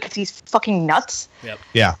holding on to it because he's fucking nuts. Yep.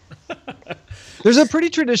 Yeah. There's a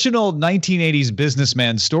pretty traditional 1980s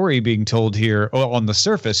businessman story being told here on the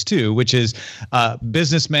surface, too, which is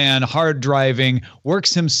businessman, hard driving,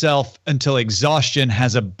 works himself until exhaustion,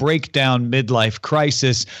 has a breakdown midlife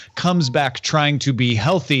crisis, comes back trying to be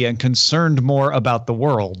healthy and concerned more about the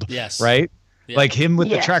world. Yes. Right? Yeah. Like him with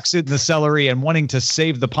the tracksuit and the celery and wanting to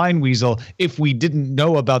save the Pine Weasel, if we didn't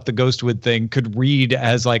know about the Ghostwood thing, could read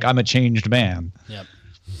as like, I'm a changed man. Yep.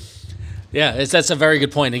 Yeah, that's a very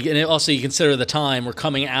good point. And also, you consider the time. We're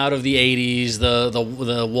coming out of the 80s,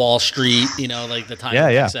 the Wall Street, like the time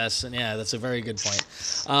of success. And that's a very good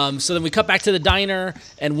point. So then we cut back to the diner,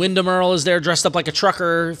 and Wyndham Earl is there dressed up like a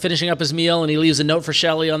trucker, finishing up his meal, and he leaves a note for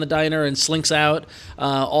Shelley on the diner and slinks out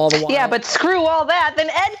all the while. Yeah, but screw all that. Then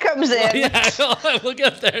Ed comes in. We'll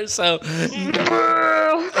get there. So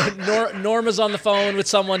Norma's on the phone with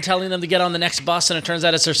someone telling them to get on the next bus, and it turns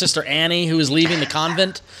out it's her sister Annie who is leaving the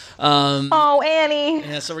convent. Annie.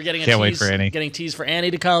 Yeah, so we're getting getting teased for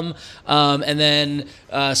Annie to come. And then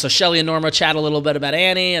so Shelley and Norma chat a little bit about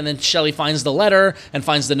Annie, and then Shelley finds the letter and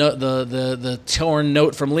finds the note, the torn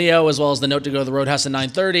note from Leo, as well as the note to go to the Roadhouse at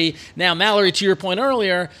 9:30. Now, Mallory, to your point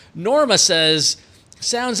earlier, Norma says,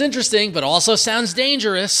 sounds interesting, but also sounds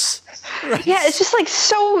dangerous. Right. Yeah, it's just like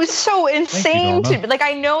so insane to me. Like,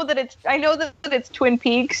 I know that it's Twin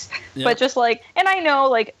Peaks, but just like, and I know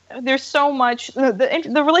like there's so much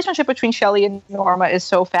the relationship between Shelley and Norma is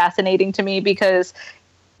so fascinating to me, because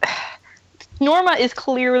Norma is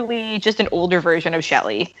clearly just an older version of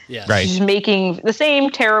Shelley. Yeah. Right. She's making the same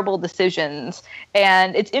terrible decisions,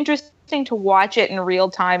 and it's interesting to watch it in real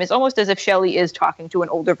time. It's almost as if Shelley is talking to an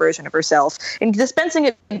older version of herself and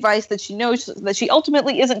dispensing advice that she knows that she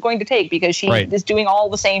ultimately isn't going to take, because she is doing all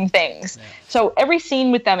the same things. Yeah. So every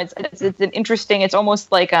scene with them, it's an interesting. It's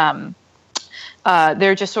almost like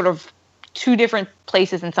they're just sort of two different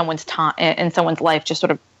places in someone's time, in someone's life, just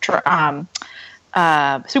sort of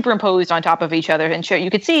superimposed on top of each other. And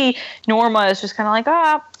you could see Norma is just kind of like,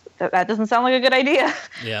 that doesn't sound like a good idea.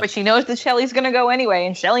 Yeah. But she knows that Shelley's going to go anyway,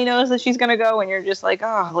 and Shelley knows that she's going to go, and you're just like,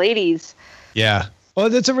 ladies. Yeah.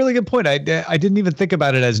 Well, that's a really good point. I didn't even think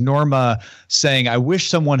about it as Norma saying, I wish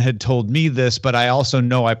someone had told me this, but I also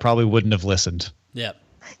know I probably wouldn't have listened. Yeah.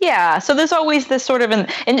 Yeah, so there's always this sort of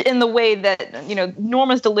in the way that,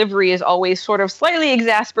 Norma's delivery is always sort of slightly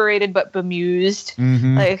exasperated but bemused,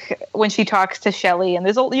 like when she talks to Shelley, and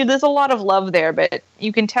there's a lot of love there, but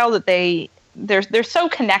you can tell that they're so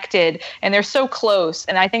connected and they're so close,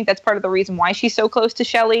 and I think that's part of the reason why she's so close to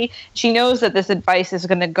Shelley. She knows that this advice is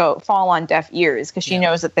going to fall on deaf ears, because she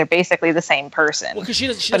knows that they're basically the same person. Well,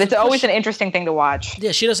 but it's always an interesting thing to watch.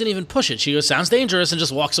 Yeah, she doesn't even push it. She goes, sounds dangerous, and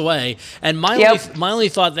just walks away. And my only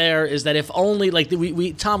thought there is that if only, like,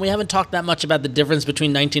 Tom, we haven't talked that much about the difference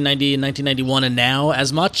between 1990 and 1991 and now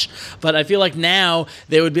as much, but I feel like now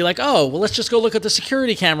they would be like, oh, well, let's just go look at the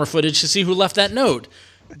security camera footage to see who left that note.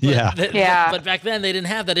 But back then they didn't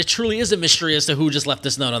have that. It truly is a mystery as to who just left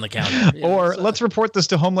this note on the counter. Let's report this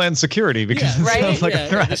to Homeland Security, because it sounds like a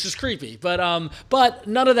threat. This is creepy. But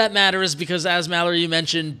none of that matters, because as Mallory, you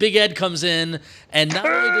mentioned, Big Ed comes in, and not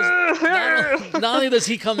only does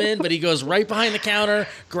he come in, but he goes right behind the counter,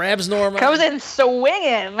 grabs Norma, comes in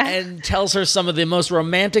swinging, and tells her some of the most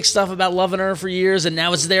romantic stuff about loving her for years. And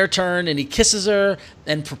now it's their turn, and he kisses her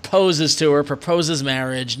and proposes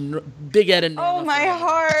marriage. Big Ed and Norma. Oh, my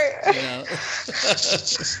heart. I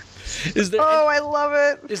love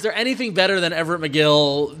it. Is there anything better than Everett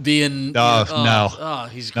McGill being? No. Oh,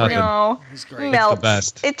 he's great. No, he's great. Melts. The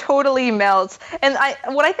best. It totally melts. And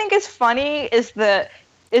what I think is funny is that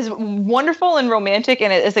is wonderful and romantic,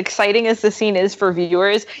 and as exciting as the scene is for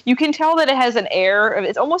viewers, you can tell that it has an air of,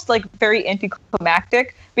 it's almost like very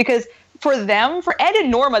anticlimactic, because for Ed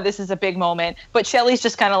and Norma, this is a big moment, but Shelley's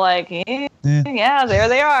just kind of like, yeah, there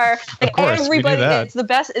they are. Like, everybody, it's the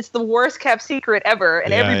best, it's the worst kept secret ever,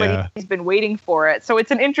 and everybody's been waiting for it. So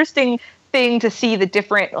it's an interesting thing to see the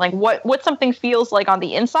different, like what something feels like on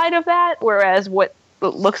the inside of that, whereas what it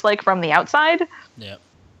looks like from the outside. Yeah.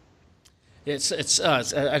 It's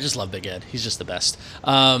I just love Big Ed. He's just the best.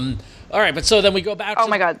 All right, but so then we go back. Oh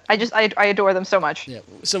my God, I adore them so much. Yeah.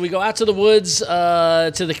 So we go out to the woods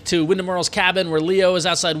to Windom Earle's cabin, where Leo is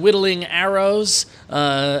outside whittling arrows,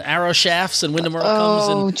 arrow shafts, and Windom Earle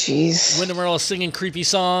comes and Windom Earle is singing creepy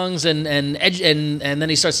songs, and then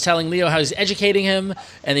he starts telling Leo how he's educating him,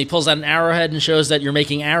 and he pulls out an arrowhead and shows that you're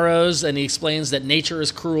making arrows, and he explains that nature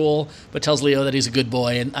is cruel, but tells Leo that he's a good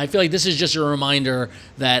boy. And I feel like this is just a reminder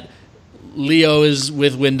that Leo is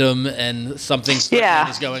with Windom and something is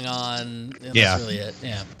going on. And that's really it.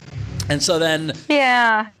 Yeah. And so then...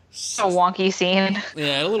 Yeah. A wonky scene.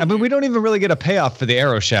 Yeah. I mean, we don't even really get a payoff for the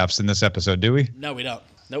arrow shafts in this episode, do we? No, we don't.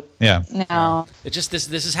 Nope. Yeah. No. It just this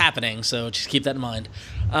is happening, so just keep that in mind.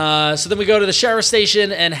 So then we go to the sheriff's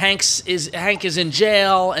station, and Hank is in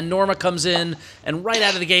jail, and Norma comes in, and right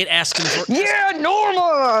out of the gate asks him for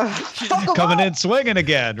Norma coming in swinging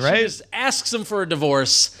again, right? She just asks him for a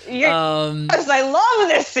divorce. Yes, I love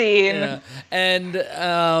this scene. Yeah. And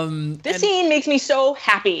this scene makes me so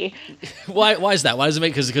happy. Why is that? Why does it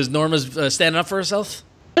make? Because Norma's standing up for herself?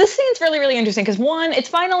 This scene's really, really interesting because, one, it's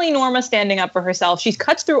finally Norma standing up for herself. She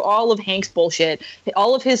cuts through all of Hank's bullshit,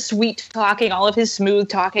 all of his sweet talking, all of his smooth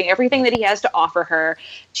talking, everything that he has to offer her.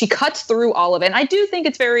 She cuts through all of it. And I do think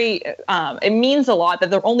it's very, it means a lot that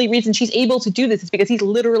the only reason she's able to do this is because he's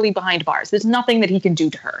literally behind bars. There's nothing that he can do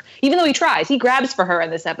to her. Even though he tries, he grabs for her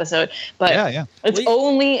in this episode. But it's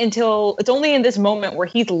only in this moment where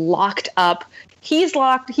he's locked up. He's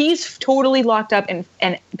totally locked up, and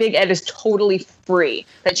Big Ed is totally free,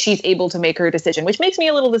 that she's able to make her decision, which makes me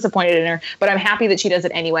a little disappointed in her, but I'm happy that she does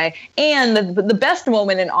it anyway. And the best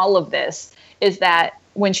moment in all of this is that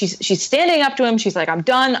when she's standing up to him, she's like, I'm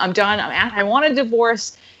done. I want a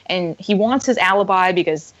divorce. And he wants his alibi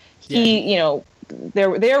because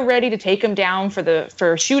they're ready to take him down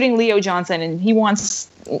for shooting Leo Johnson, and he wants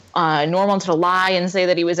Norma to lie and say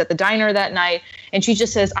that he was at the diner that night, and she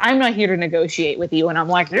just says, I'm not here to negotiate with you. And I'm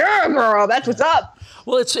like, yeah, girl, that's what's up.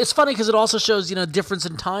 Well, it's funny because it also shows, difference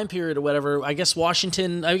in time period or whatever. I guess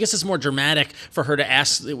it's more dramatic for her to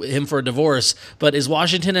ask him for a divorce, but is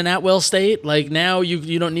Washington an at-will state? Like, now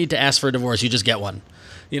you don't need to ask for a divorce, you just get one.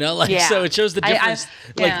 So it shows the difference.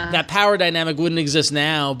 That power dynamic wouldn't exist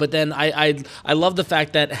now. But then I love the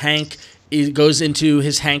fact that Hank goes into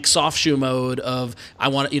his Hank soft shoe mode of I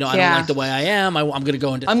don't like the way I am. I'm going to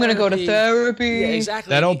go into. I'm going to go to therapy. Yeah,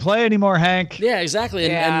 exactly. That don't play anymore, Hank. Yeah, exactly.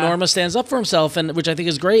 And Norma stands up for himself, which I think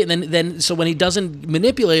is great. And then so when he doesn't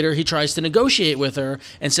manipulate her, he tries to negotiate with her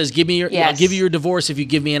and says, I'll give you your divorce if you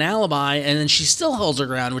give me an alibi. And then she still holds her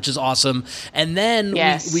ground, which is awesome. And then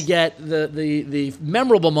we get the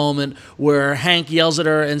memorable moment where Hank yells at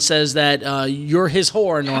her and says that you're his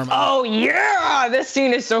whore, Norma. Oh yeah, this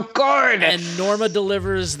scene is so good. And Norma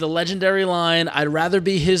delivers the legendary line, I'd rather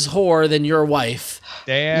be his whore than your wife.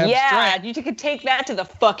 Damn straight. You could take that to the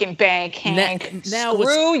fucking bank, Hank. Now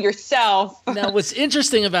Screw yourself. Now, what's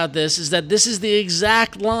interesting about this is that this is the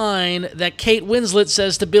exact line that Kate Winslet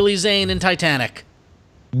says to Billy Zane in Titanic.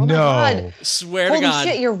 Oh my God. Swear Holy to God.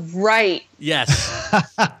 Holy shit, you're right. Yes.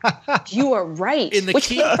 You are right. Which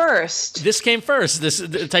came first? This came first.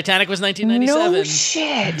 Titanic was 1997. No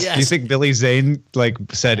shit. Yes. Do you think Billy Zane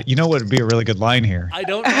said, what would be a really good line here? I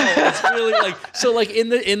don't know. It's really in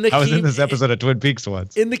the I was in this episode of Twin Peaks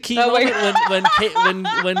once. In the key moment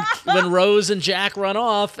when Rose and Jack run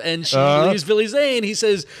off and she leaves Billy Zane, he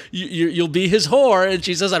says, "You'll be his whore," and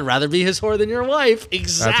she says, "I'd rather be his whore than your wife."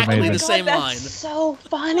 Exactly the same line. That's so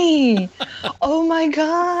funny. Oh my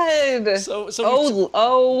God. So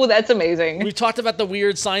that's amazing. We talked about the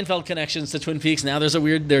weird Seinfeld connections to Twin Peaks. Now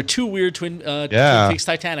there are two weird Twin Peaks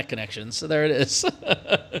Titanic connections. So there it is.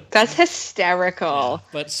 That's hysterical. Yeah,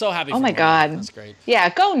 but so happy. Oh my God. That's great. Yeah,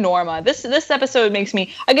 go Norma. This episode makes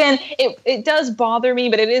me, again, it does bother me,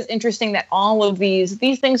 but it is interesting that all of these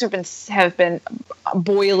things have been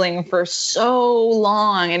boiling for so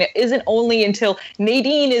long, and it isn't only until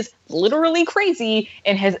Nadine is literally crazy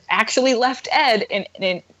and has actually left Ed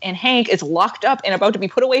and Hank is locked up and about to be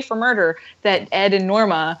put away for murder that Ed and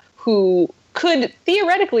Norma, who could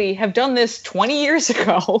theoretically have done this 20 years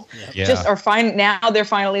ago. Yeah. Now they're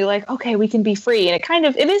finally like, okay, we can be free. And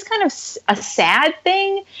it is kind of a sad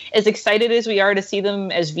thing, as excited as we are to see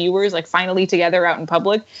them as viewers, like finally together out in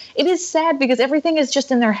public. It is sad because everything is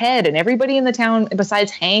just in their head, and everybody in the town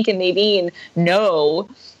besides Hank and Nadine know.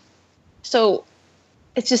 So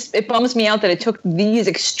it bums me out that it took these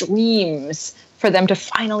extremes for them to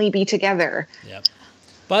finally be together. Yep.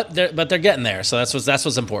 But they're getting there, so that's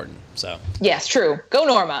what's important. So yes, true. Go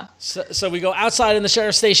Norma. So we go outside in the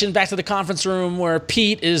sheriff's station, back to the conference room where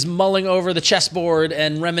Pete is mulling over the chessboard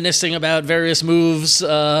and reminiscing about various moves.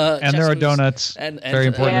 And there are donuts. And very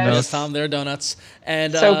important to note. Yes, Tom, there are donuts.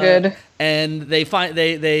 And so good. And they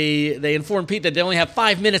inform Pete that they only have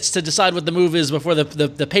 5 minutes to decide what the move is before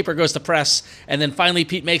the paper goes to press. And then finally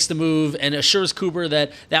Pete makes the move and assures Cooper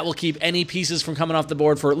that will keep any pieces from coming off the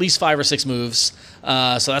board for at least 5 or 6 moves.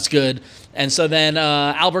 So that's good. And so then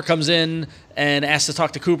Albert comes in and asks to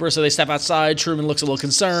talk to Cooper, so they step outside. Truman looks a little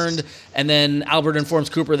concerned, and then Albert informs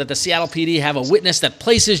Cooper that the Seattle PD have a witness that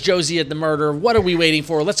places Josie at the murder. What are we waiting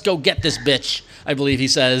for? Let's go get this bitch, I believe he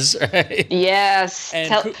says. Right? Yes.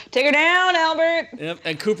 Take her down, Albert. Yep.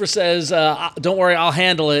 And Cooper says, don't worry, I'll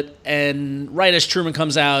handle it. And right as Truman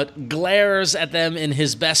comes out, glares at them in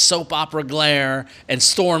his best soap opera glare and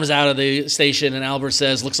storms out of the station, and Albert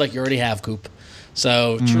says, looks like you already have, Coop.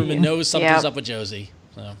 So Truman knows something's up with Josie.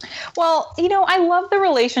 So. Well, I love the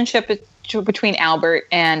relationship between Albert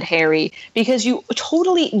and Harry because you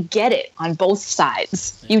totally get it on both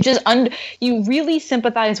sides. You just you really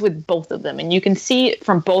sympathize with both of them, and you can see it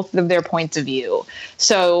from both of their points of view.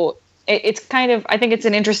 So it's kind of, I think it's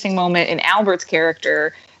an interesting moment in Albert's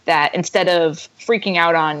character that instead of freaking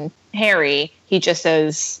out on Harry, he just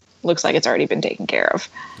says, looks like it's already been taken care of.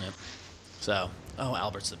 Yep. So,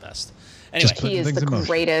 Albert's the best. Anyway, he is the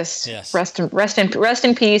greatest. Yes. Rest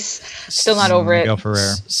in peace. Still not over it.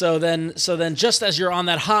 So then, just as you're on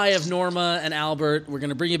that high of Norma and Albert, we're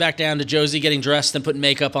gonna bring you back down to Josie getting dressed and putting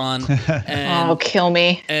makeup on. And, kill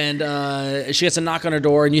me! And she gets a knock on her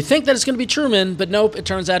door, and you think that it's gonna be Truman, but nope. It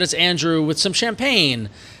turns out it's Andrew with some champagne.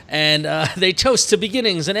 And they toast to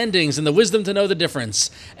beginnings and endings and the wisdom to know the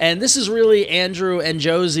difference. And this is really Andrew and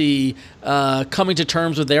Josie coming to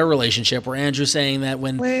terms with their relationship, where Andrew's saying that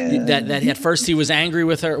that at first he was angry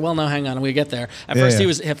with her. Well, no, hang on, we get there. At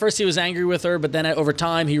first he was angry with her, but then over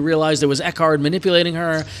time he realized it was Eckhard manipulating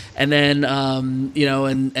her. And then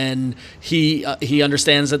and he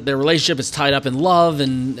understands that their relationship is tied up in love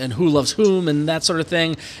and who loves whom and that sort of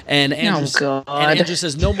thing. And Andrew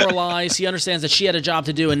says no more lies. He understands that she had a job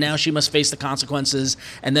to do and now she must face the consequences.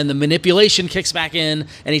 And then the manipulation kicks back in,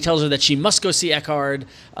 and he tells her that she must go see Eckhard,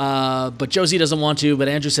 but Josie doesn't want to. But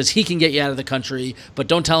Andrew says he can get you out of the country, but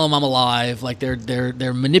don't tell him I'm alive. Like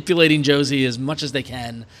they're manipulating Josie as much as they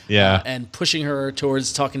can, and pushing her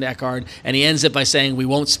towards talking to Eckhard. And he ends it by saying, "We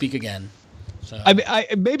won't speak again." So. I mean,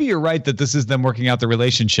 maybe you're right that this is them working out the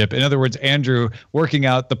relationship. In other words, Andrew working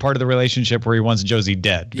out the part of the relationship where he wants Josie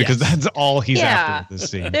dead, because that's all he's after with this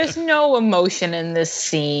scene. There's no emotion in this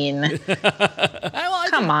scene.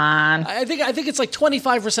 Come on. I think it's like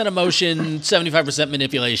 25% emotion, 75%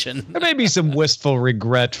 manipulation. There may be some wistful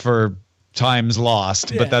regret for times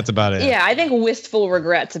lost, but that's about it. Yeah, I think wistful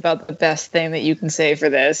regret's about the best thing that you can say for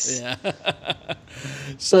this. Yeah.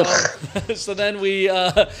 So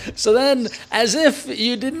then, as if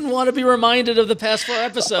you didn't want to be reminded of the past 4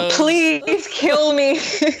 episodes. Please kill me.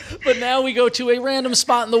 But now we go to a random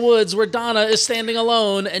spot in the woods where Donna is standing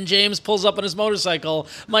alone and James pulls up on his motorcycle.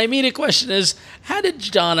 My immediate question is, how did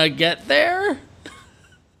Donna get there?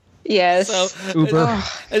 Yes. So, Uber.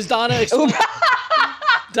 As Donna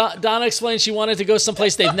Donna explains she wanted to go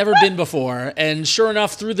someplace they've never been before, and sure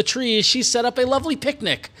enough, through the trees, she set up a lovely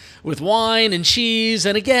picnic with wine and cheese,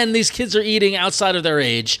 and again, these kids are eating outside of their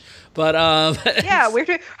age. But how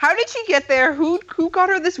did she get there? Who got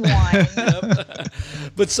her this wine?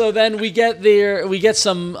 But so then we get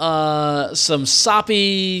some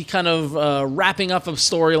soppy kind of wrapping up of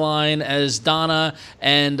storyline as Donna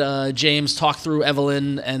and James talk through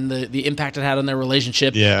Evelyn and the impact it had on their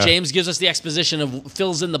relationship. Yeah. James gives us the exposition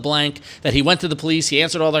fills in the blank that he went to the police, he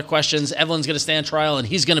answered all their questions, Evelyn's going to stand trial, and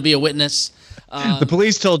he's going to be a witness. The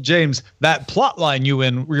police told James that plot line you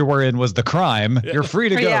were in was the crime. You're free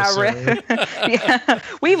to go, sir. Yeah,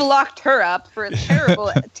 we've locked her up for a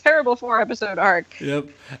terrible 4-episode arc. Yep,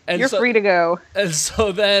 You're free to go. And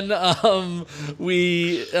so then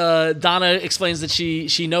Donna explains that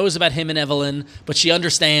she knows about him and Evelyn, but she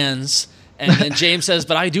understands. And then James says,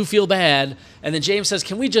 "But I do feel bad." And then James says,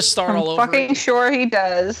 "Can we just start all over?" I'm fucking sure he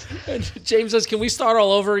does. And James says, "Can we start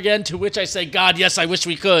all over again?" To which I say, "God, yes, I wish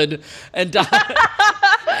we could." And Donna,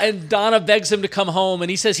 and Donna begs him to come home, and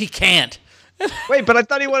he says he can't. Wait, but I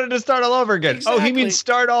thought he wanted to start all over again. Exactly. Oh, he means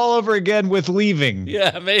start all over again with leaving.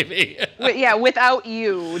 Yeah, maybe. Yeah, without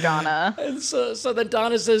you, Donna. And so then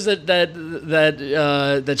Donna says that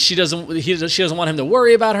she doesn't want him to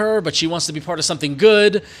worry about her, but she wants to be part of something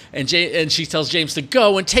good. And she tells James to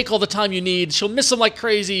go and take all the time you need. She'll miss him like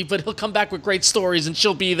crazy, but he'll come back with great stories, and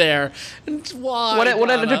she'll be there. And why?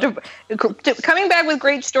 Coming back with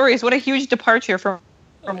great stories. What a huge departure from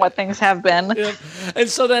what things have been. Yeah. And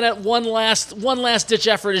so then at one last ditch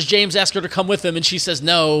effort is James asks her to come with him, and she says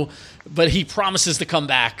no, but he promises to come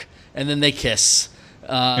back, and then they kiss.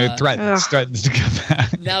 It threatens to come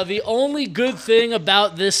back. Now the only good thing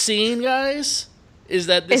about this scene, guys, is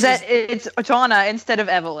that it's Donna instead of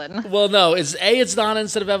Evelyn. Well, no, it's Donna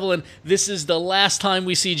instead of Evelyn. This is the last time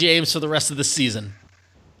we see James for the rest of the season.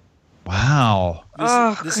 Wow.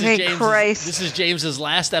 This is James's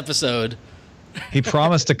last episode. He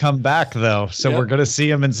promised to come back, though, so we're going to see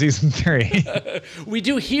him in season 3. We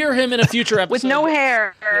do hear him in a future episode. With no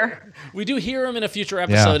hair. We do hear him in a future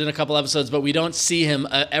episode, in a couple episodes, but we don't see him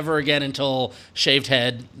ever again until Shaved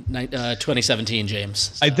Head 2017,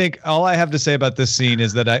 James. So. I think all I have to say about this scene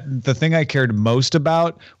is that the thing I cared most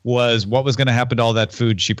about was what was going to happen to all that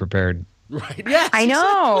food she prepared. Right, yes. I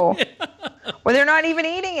know. Well, they're not even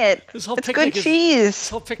eating it. It's good cheese. This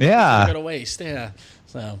whole picnic is going to go to waste, yeah.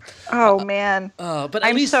 So. Oh man. But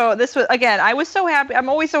I was so happy. I'm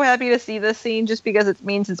always so happy to see this scene just because it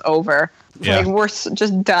means it's over. Like we're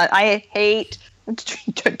just done. I hate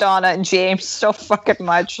Donna and James so fucking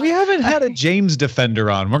much. We haven't had a James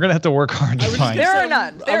defender on. We're gonna have to work hard to find. There are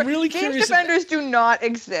none. I'm really James curious. defenders do not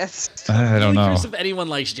exist. I don't know. Curious if anyone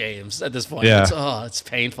likes James at this point. Yeah. It's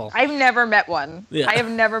painful. I've never met one. Yeah. I have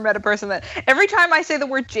never met a person that every time I say the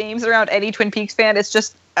word James around any Twin Peaks fan, it's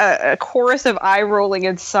just a chorus of eye rolling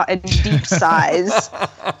and deep sighs.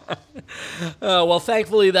 Well,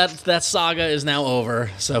 thankfully that saga is now over.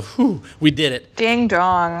 So we did it. Ding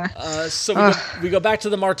dong. So we go back to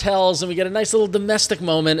the Martells, and we get a nice little domestic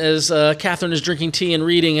moment as Catherine is drinking tea and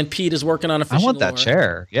reading, and Pete is working on a fishing I want that lure.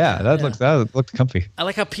 chair. Yeah, that looked comfy. I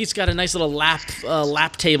like how Pete's got a nice little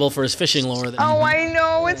lap table for his fishing lure. I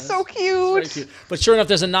know. It's so cute. It's very cute. But sure enough,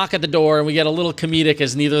 there's a knock at the door, and we get a little comedic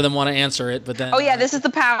as neither of them want to answer it. But then, this is the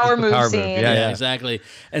power move scene. Yeah, exactly.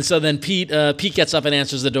 And so then Pete gets up and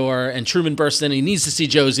answers the door, and Truman bursts in. He needs to see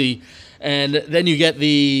Josie. And then you get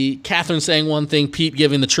Catherine saying one thing, Pete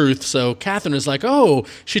giving the truth. So Catherine is like, "Oh,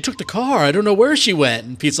 she took the car. I don't know where she went."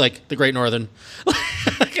 And Pete's like, "The Great Northern."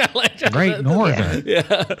 Great Northern.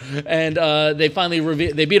 Yeah. And they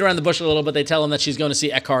finally they beat around the bush a little, but they tell him that she's going to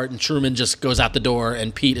see Eckhart, and Truman just goes out the door,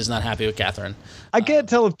 and Pete is not happy with Catherine. I can't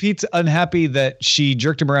tell if Pete's unhappy that she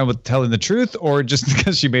jerked him around with telling the truth, or just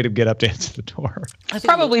because she made him get up to answer the door. I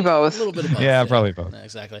think probably both. A little bit of both. Yeah, probably both. Yeah,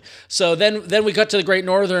 exactly. So then we cut to the Great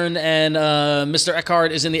Northern, and Mr.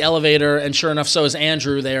 Eckhart is in the elevator, and sure enough, so is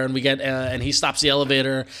Andrew there, and we get and he stops the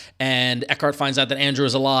elevator, and Eckhart finds out that Andrew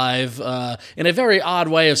is alive in a very odd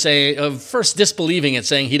way of first disbelieving it,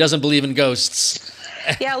 saying he doesn't believe in ghosts.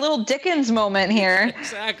 Yeah, a little Dickens moment here.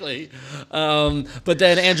 Exactly. But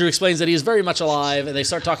then Andrew explains that he is very much alive, and they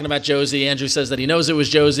start talking about Josie. Andrew says that he knows it was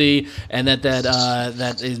Josie, and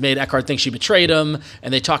that he's made Eckhart think she betrayed him.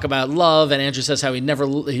 And they talk about love, and Andrew says how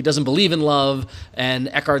he doesn't believe in love, and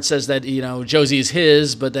Eckhart says that Josie is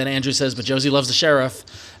his, but then Andrew says, but Josie loves the sheriff.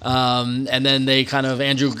 And then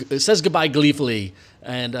Andrew says goodbye gleefully.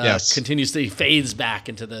 And he fades back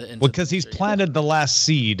into the... because he's planted the last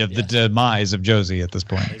seed of the demise of Josie at this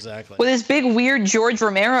point. Exactly. With his big, weird George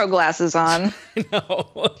Romero glasses on.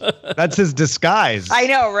 No. That's his disguise. I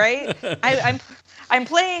know, right? I'm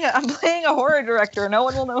playing a horror director. No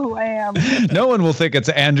one will know who I am. No one will think it's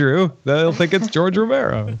Andrew. They'll think it's George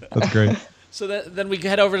Romero. That's great. So then we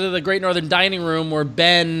head over to the Great Northern dining room, where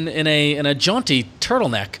Ben in a jaunty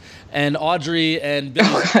turtleneck and Audrey and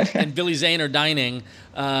Billy Zane are dining,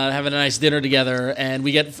 having a nice dinner together, and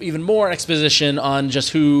we get even more exposition on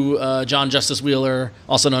just who John Justice Wheeler,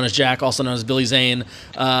 also known as Jack, also known as Billy Zane,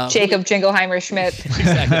 Jacob Jingleheimer Schmidt,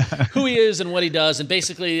 exactly, who he is and what he does, and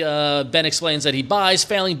basically Ben explains that he buys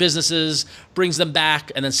failing businesses, brings them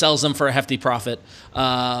back, and then sells them for a hefty profit,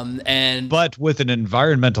 but with an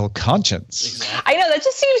environmental conscience. Exactly. I know, that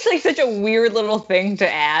just seems like such a weird little thing to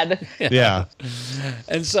add. Yeah.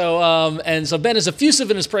 And so Ben is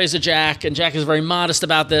effusive in his praise of Jack, and Jack is very modest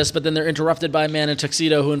about this, but then they're interrupted by a man in a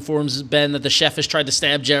tuxedo who informs Ben that the chef has tried to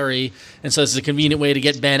stab Jerry, and so this is a convenient way to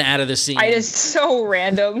get Ben out of the scene. It is so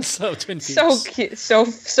random. So Twin Peaks. So cute.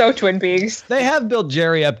 So Twin Peaks. They have built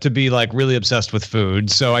Jerry up to be like really obsessed with food,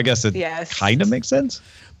 so I guess it kind of makes sense.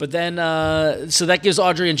 But then, so that gives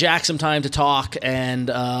Audrey and Jack some time to talk, and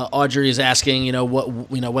Audrey is asking,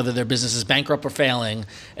 whether their business is bankrupt or failing,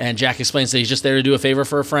 and Jack explains that he's just there to do a favor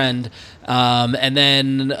for a friend. And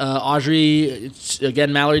then Audrey,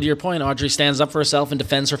 again, Mallory, to your point, Audrey stands up for herself and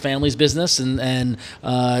defends her family's business, and kind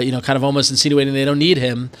of almost insinuating they don't need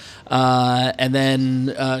him. And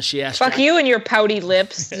then she asks, "Fuck you and your pouty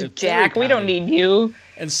lips, Jack. We don't need you."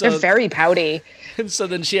 And so they're very pouty. And so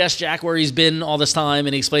then she asks Jack where he's been all this time,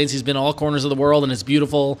 and he explains he's been all corners of the world, and it's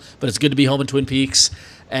beautiful, but it's good to be home in Twin Peaks.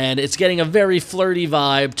 And it's getting a very flirty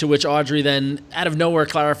vibe, to which Audrey then, out of nowhere,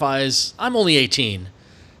 clarifies, "I'm only 18.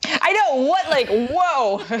 I know, what, like,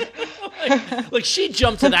 whoa. like she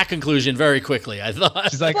jumped to that conclusion very quickly, I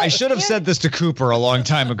thought. She's like, I should have said this to Cooper a long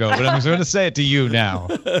time ago, but I'm going to say it to you now.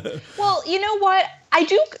 Well, you know what? I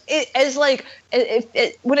do,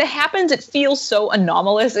 when it happens, it feels so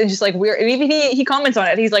anomalous and just like weird. And even he comments on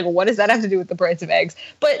it. He's like, what does that have to do with the price of eggs?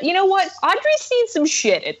 But you know what? Audrey's seen some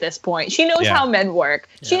shit at this point. She knows how men work.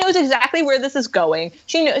 Yeah. She knows exactly where this is going.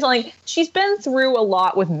 She knows, like, she's been through a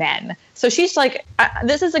lot with men. So she's like,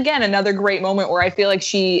 this is, again, another great moment where I feel like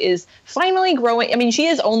she is finally growing. I mean, she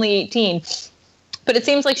is only 18, but it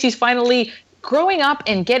seems like she's finally growing up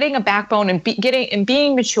and getting a backbone and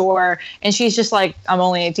being mature, and she's just like, I'm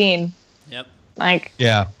only 18. Yep. Like,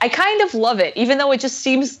 yeah, I kind of love it, even though it just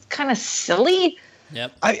seems kind of silly.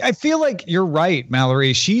 Yep. I feel like you're right,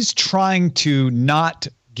 Mallory. She's trying to not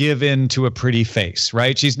give in to a pretty face,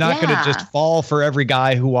 right? She's not going to just fall for every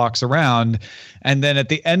guy who walks around. And then at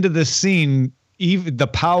the end of the scene, even the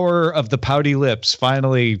power of the pouty lips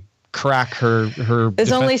finally crack her.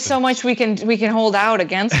 There's only so much we can hold out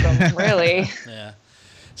against them, really. Yeah.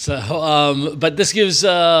 So, but this gives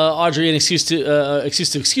Audrey an excuse to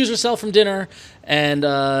excuse herself from dinner, and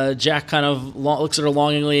Jack kind of looks at her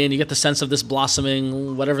longingly, and you get the sense of this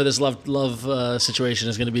blossoming, whatever this love situation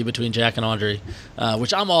is going to be between Jack and Audrey,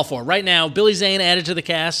 which I'm all for. Right now, Billy Zane added to the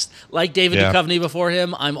cast, like David Duchovny before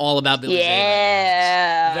him. I'm all about Billy Zane.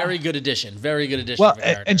 Yeah. Very good addition. Very good addition. Well,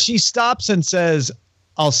 and she stops and says,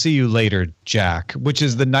 "I'll see you later, Jack," which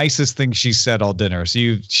is the nicest thing she said all dinner. So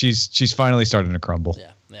she's finally starting to crumble. Yeah.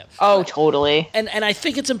 Yeah. Oh, totally. And I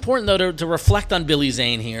think it's important, though, to reflect on Billy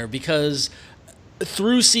Zane here, because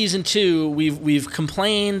through season 2, we've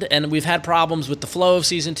complained and we've had problems with the flow of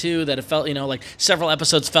season 2, that it felt, like several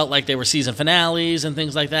episodes felt like they were season finales and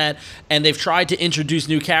things like that. And they've tried to introduce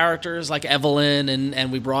new characters like Evelyn,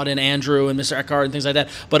 and we brought in Andrew and Mr. Eckhart and things like that.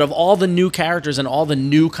 But of all the new characters and all the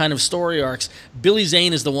new kind of story arcs, Billy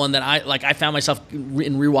Zane is the one that I found myself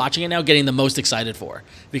in rewatching it now getting the most excited for,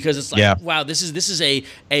 because it's like, wow, this is a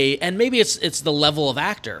and maybe it's the level of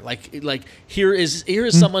actor. Like here is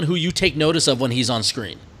someone who you take notice of when he's on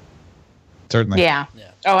screen. Certainly. Yeah.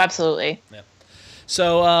 Oh, absolutely. Yeah.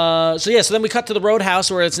 So then we cut to the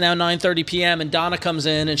Roadhouse, where it's now 9:30 p.m. and Donna comes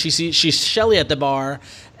in, and she's Shelley at the bar,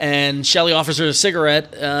 and Shelley offers her a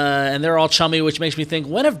cigarette, and they're all chummy, which makes me think,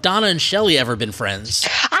 when have Donna and Shelley ever been friends?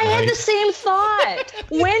 I had the same thought.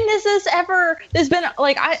 When does this ever? There's been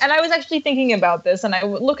I was actually thinking about this, and I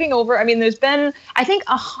was looking over. I mean, there's been, I think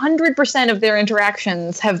 100% of their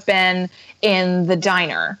interactions have been in the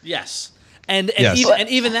diner. Yes. And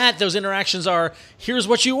even that, those interactions are, here's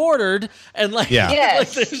what you ordered, and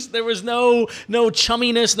there was no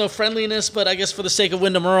chumminess, no friendliness, but I guess for the sake of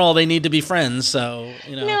Wyndham Earle, they need to be friends. So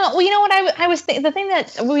No, well, you know what I was the thing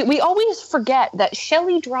that we always forget, that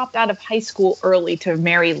Shelley dropped out of high school early to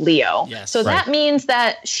marry Leo. Yes, so that means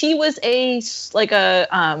that she was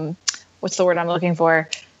what's the word I'm looking for?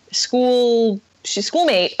 She's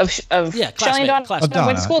schoolmate of Shelley and Donna. Classmate.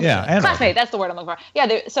 That's the word I'm looking for.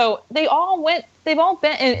 Yeah. So they've all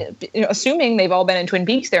been, assuming they've all been in Twin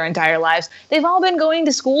Peaks their entire lives. They've all been going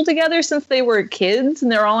to school together since they were kids,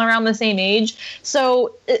 and they're all around the same age.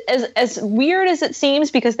 So as weird as it seems,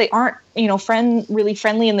 because they aren't, really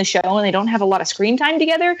friendly in the show, and they don't have a lot of screen time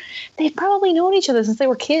together, they've probably known each other since they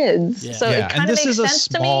were kids. Yeah. So it kind of makes sense to me. This is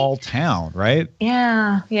a small town, right?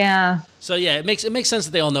 Yeah. Yeah. So yeah, it makes sense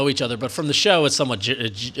that they all know each other, but from the show, it's somewhat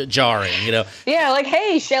jarring, Yeah, like,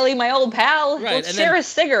 hey, Shelley, my old pal, let's share a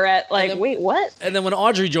cigarette. Like, wait, what? And then when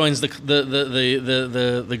Audrey joins the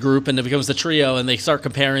group, and it becomes the trio, and they start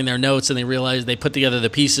comparing their notes, and they realize they put together the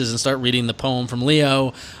pieces and start reading the poem from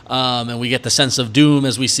Leo, and we get the sense of doom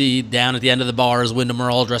as we see down at the end of the bar as Wyndham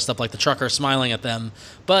Earle dressed up like the trucker smiling at them,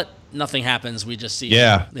 but nothing happens. We just see.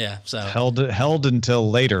 Yeah. Yeah. So held until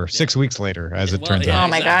later, 6 weeks later, as it turns out. Oh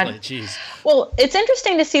my God. Jeez. Well, it's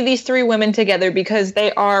interesting to see these three women together, because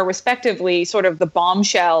they are respectively sort of the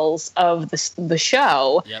bombshells of the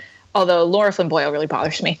show. Yep. Although Laura Flynn Boyle really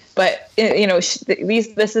bothers me, but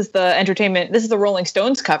this is the entertainment. This is the Rolling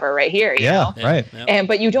Stones cover right here. You know? Right.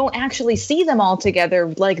 But you don't actually see them all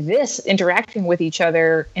together like this, interacting with each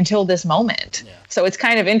other until this moment. Yeah. So it's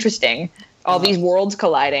kind of interesting. All these worlds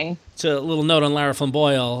colliding. To a little note on Lara Flynn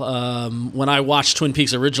Boyle. When I watched Twin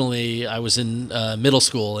Peaks originally, I was in middle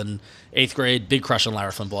school and 8th grade. Big crush on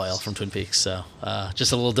Lara Flynn Boyle from Twin Peaks. So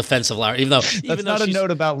just a little defense of Lara, even though that's not a note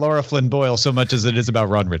about Laura Flynn Boyle so much as it is about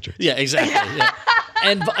Ron Richards. Yeah, exactly. Yeah.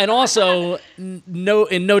 And also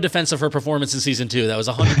no defense of her performance in season 2. That was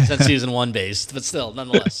 100% season 1 based, but still,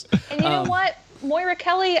 nonetheless. And you know what? Moira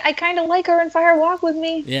Kelly, I kind of like her in Fire Walk with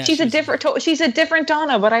Me. Yeah, she's a different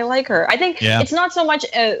Donna, but I like her. I think it's not so much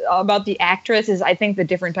about the actress as I think the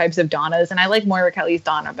different types of Donnas, and I like Moira Kelly's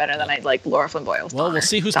Donna better than I like Laura Flynn Boyle's Donna. Well, we'll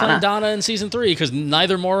see who's playing Donna in season 3 because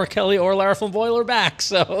neither Moira Kelly or Lara Flynn Boyle are back,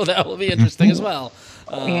 so that will be interesting as well.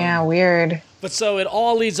 Yeah, weird. But so it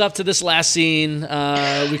all leads up to this last scene.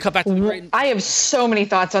 We cut back to the Great. I have so many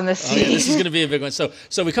thoughts on this scene. Yeah, this is going to be a big one. So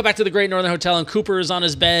we cut back to the Great Northern Hotel, and Cooper is on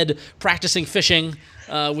his bed practicing fishing,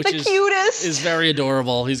 which is very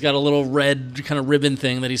adorable. He's got a little red kind of ribbon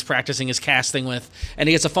thing that he's practicing his casting with, and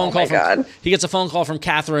he gets a phone call. He gets a phone call from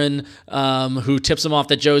Catherine, who tips him off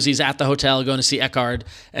that Josie's at the hotel going to see Eckhard.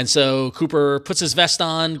 And so Cooper puts his vest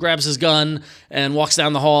on, grabs his gun, and walks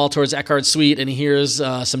down the hall towards Eckhard's suite. And he hears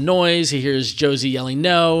some noise. He hears Josie yelling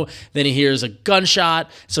no. Then he hears a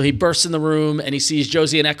gunshot. So he bursts in the room and he sees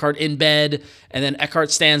Josie and Eckhard in bed. And then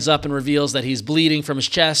Eckhart stands up and reveals that he's bleeding from his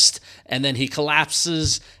chest. And then he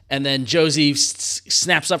collapses. And then Josie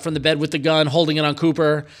snaps up from the bed with the gun, holding it on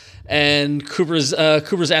Cooper. And Cooper's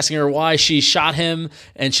asking her why she shot him.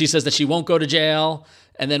 And she says that she won't go to jail.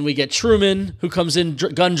 And then we get Truman, who comes in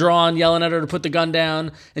gun drawn, yelling at her to put the gun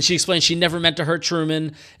down. And she explains she never meant to hurt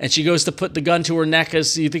Truman. And she goes to put the gun to her neck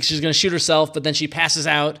as you think she's going to shoot herself, but then she passes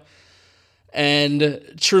out. And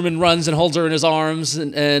Truman runs and holds her in his arms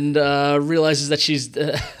and realizes that she's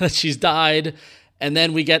died. And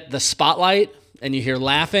then we get the spotlight, and you hear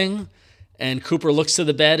laughing. And Cooper looks to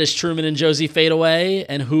the bed as Truman and Josie fade away.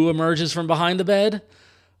 And who emerges from behind the bed?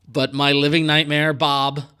 But my living nightmare,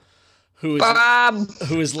 Bob. Who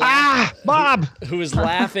is laughing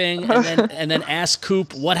and then asks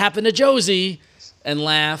Coop what happened to Josie and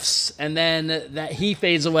laughs, and then that he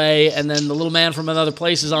fades away, and then the little man from another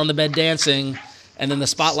place is on the bed dancing, and then the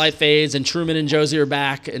spotlight fades and Truman and Josie are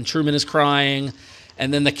back and Truman is crying,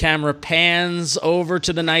 and then the camera pans over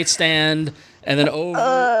to the nightstand and then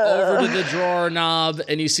over to the drawer knob,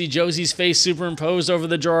 and you see Josie's face superimposed over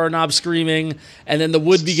the drawer knob screaming, and then the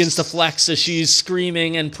wood begins to flex as she's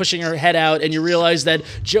screaming and pushing her head out, and you realize that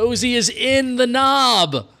Josie is in the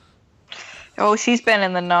knob. Oh, she's been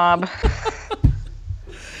in the knob.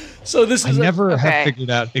 So this is I never have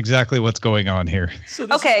figured out exactly what's going on here.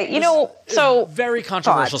 So very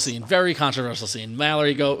controversial scene. Very controversial scene.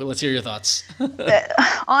 Mallory, go. Let's hear your thoughts.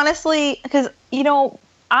 Honestly, because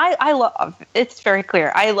I love, it's very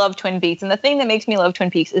clear, I love Twin Peaks, and the thing that makes me love Twin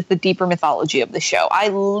Peaks is the deeper mythology of the show. I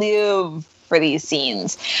live for these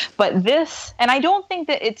scenes. But this, and I don't think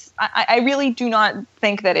that I really do not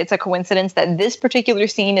think that it's a coincidence that this particular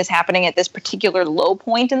scene is happening at this particular low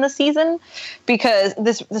point in the season, because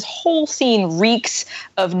this whole scene reeks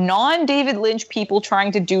of non-David Lynch people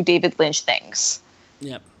trying to do David Lynch things.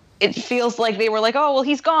 Yep. It feels like they were like, oh, well,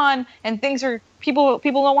 he's gone and things are, people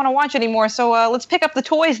don't want to watch anymore. So let's pick up the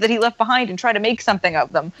toys that he left behind and try to make something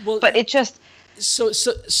of them. Well, but it just... So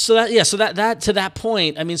that to that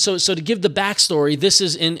point, I mean, so to give the backstory, this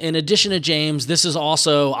is in addition to James, this is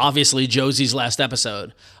also obviously Josie's last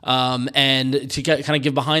episode. And to kind of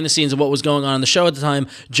give behind the scenes of what was going on in the show at the time,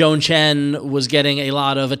 Joan Chen was getting a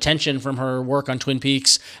lot of attention from her work on Twin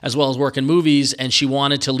Peaks as well as work in movies, and she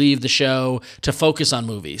wanted to leave the show to focus on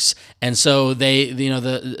movies. And so they,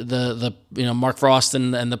 the Mark Frost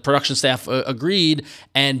and the production staff agreed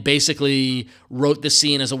and basically wrote this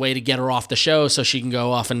scene as a way to get her off the show so she can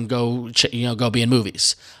go off and go be in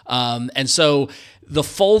movies. And so the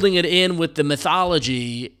folding it in with the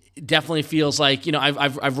mythology definitely feels like,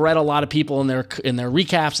 I've read a lot of people in their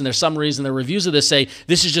recaps and their summaries and their reviews of this say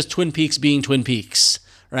this is just Twin Peaks being Twin Peaks,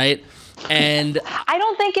 right? And I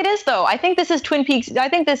don't think it is, though. I think this is Twin Peaks. I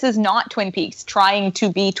think this is not Twin Peaks trying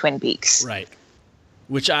to be Twin Peaks. Right.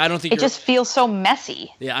 Which I don't think it just feels so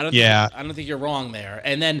messy. Yeah, I don't think you're wrong there.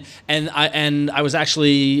 And I was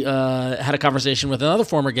actually had a conversation with another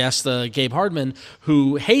former guest, Gabe Hardman,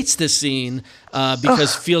 who hates this scene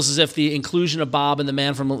because feels as if the inclusion of Bob and the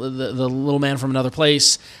man from the little man from another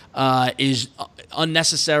place is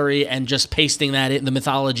unnecessary and just pasting the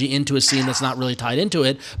mythology into a scene that's not really tied into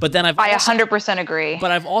it. But then I 100% agree.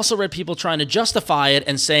 But I've also read people trying to justify it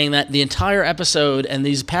and saying that the entire episode and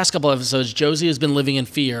these past couple episodes, Josie has been living in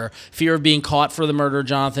fear of being caught for the murder of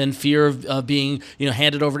Jonathan, fear of being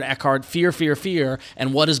handed over to Eckhart, fear,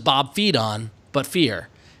 and what does Bob feed on but fear?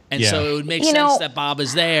 And so it would make sense that Bob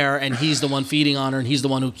is there and he's the one feeding on her and he's the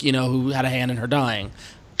one who had a hand in her dying.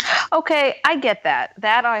 Okay, I get that.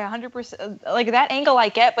 That I 100% like that angle I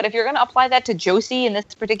get, but if you're going to apply that to Josie in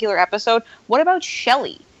this particular episode, what about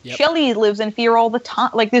Shelley? Yep. Shelley lives in fear all the time.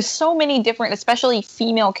 Like, there's so many different, especially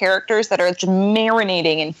female characters that are just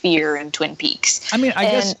marinating in fear in Twin Peaks. I mean, I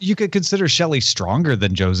guess you could consider Shelley stronger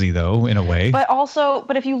than Josie, though, in a way. But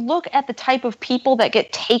if you look at the type of people that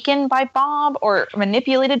get taken by Bob or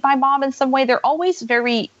manipulated by Bob in some way, they're always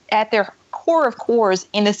very, at their core of cores,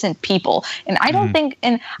 innocent people. And I don't think,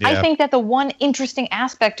 I think that the one interesting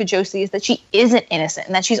aspect to Josie is that she isn't innocent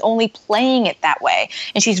and that she's only playing it that way.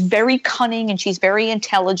 And she's very cunning and she's very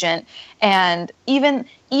intelligent. And even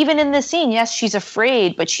in this scene, yes, she's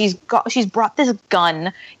afraid, but she's brought this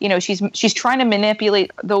gun. She's trying to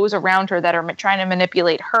manipulate those around her that are trying to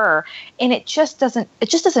manipulate her, and it just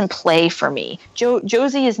doesn't play for me.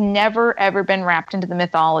 Josie has never ever been wrapped into the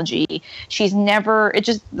mythology. She's never. It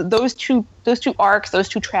just those two arcs, those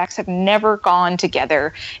two tracks have never gone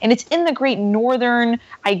together. And it's in the Great Northern.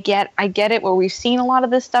 I get it, where we've seen a lot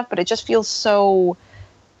of this stuff, but it just feels so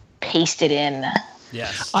pasted in.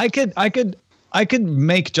 Yes. I could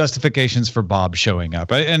make justifications for Bob showing up.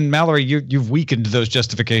 And Mallory, you've weakened those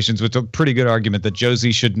justifications with a pretty good argument that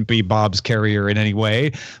Josie shouldn't be Bob's carrier in any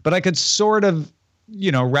way. But I could sort of,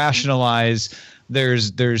 rationalize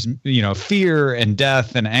there's fear and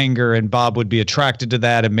death and anger, and Bob would be attracted to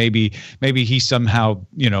that, and maybe he somehow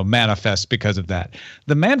manifests because of that.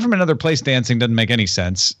 The man from another place dancing doesn't make any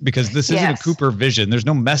sense because this isn't a Cooper vision. There's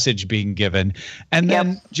no message being given. And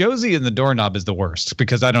then Josie and the doorknob is the worst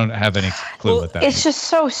because I don't have any clue what that it's just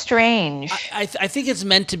so strange. I think it's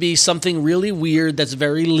meant to be something really weird that's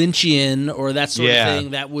very Lynchian or that sort of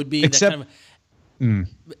thing. That would be except. That kind of,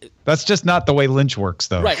 That's just not the way Lynch works,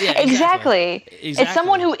 though. Right, yeah, exactly. It's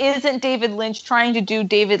someone who isn't David Lynch trying to do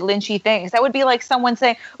David Lynchy things. That would be like someone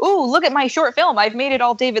saying, "Ooh, look at my short film. I've made it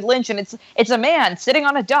all David Lynch, and it's a man sitting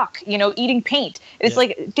on a duck, eating paint." It's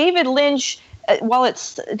like David Lynch. While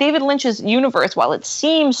it's David Lynch's universe, while it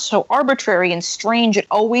seems so arbitrary and strange, it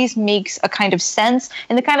always makes a kind of sense.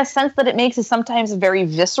 And the kind of sense that it makes is sometimes very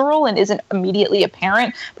visceral and isn't immediately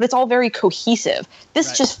apparent, but it's all very cohesive.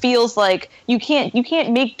 This just feels like you can't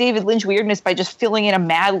make David Lynch weirdness by just filling in a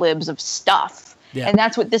Mad Libs of stuff. Yeah. And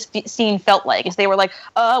that's what this scene felt like. Is they were like,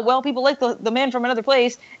 well, people like the man from another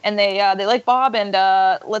place, and they like Bob, and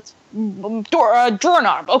let's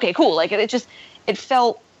doorknob. Okay, cool. Like it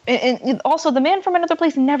felt. And also, the man from another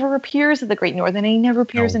place never appears at the Great Northern, and he never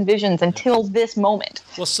appears in Visions until this moment.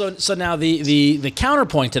 Well, so now the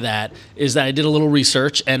counterpoint to that is that I did a little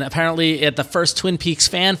research, and apparently at the first Twin Peaks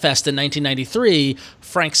Fan Fest in 1993,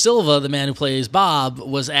 Frank Silva, the man who plays Bob,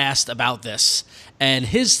 was asked about this, and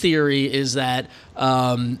his theory is that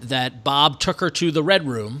that Bob took her to the Red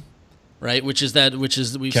Room. Right, which is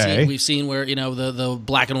we've seen where the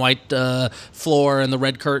black and white floor and the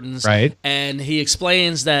red curtains. Right, and he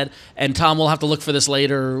explains that, and Tom will have to look for this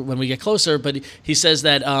later when we get closer. But he says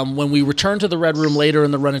that when we return to the Red Room later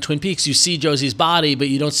in the run of Twin Peaks, you see Josie's body, but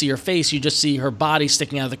you don't see her face. You just see her body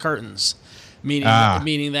sticking out of the curtains, meaning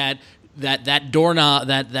that doorknob,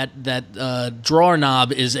 that drawer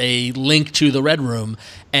knob is a link to the Red Room.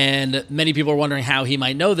 And many people are wondering how he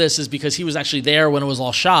might know this is because he was actually there when it was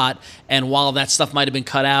all shot. And while that stuff might have been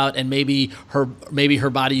cut out, and maybe her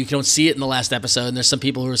body, you don't see it in the last episode. And there's some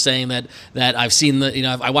people who are saying that I've seen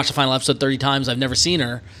I watched the final episode 30 times. I've never seen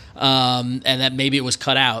her, and that maybe it was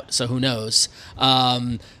cut out. So who knows?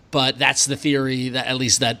 But that's the theory that at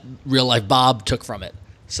least that real life Bob took from it.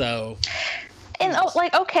 So. And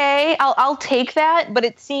okay, I'll take that, but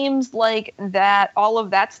it seems like that all of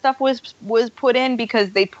that stuff was put in because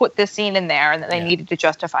they put this scene in there and that they needed to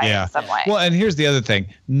justify it in some way. Well, and here's the other thing.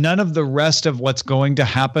 None of the rest of what's going to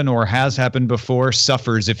happen or has happened before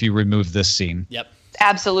suffers if you remove this scene. Yep.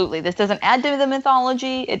 Absolutely. This doesn't add to the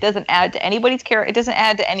mythology. It doesn't add to anybody's character. It doesn't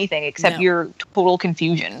add to anything except your total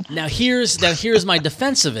confusion. Now here's my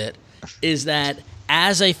defense of it is that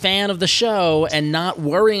as a fan of the show and not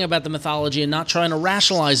worrying about the mythology and not trying to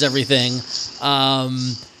rationalize everything,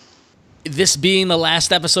 this being the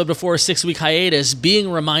last episode before a 6-week hiatus, being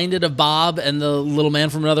reminded of Bob and the little man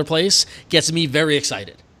from another place gets me very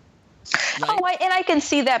excited. Right? Oh, I can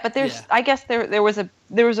see that, but there's Yeah. I guess there was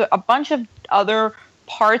a bunch of other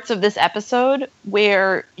parts of this episode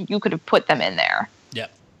where you could have put them in there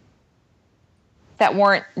Yep. that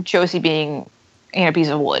weren't Josie being a piece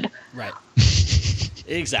of wood. Right.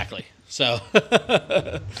 Exactly. So.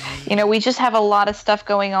 We just have a lot of stuff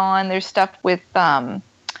going on. There's stuff with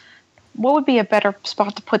what would be a better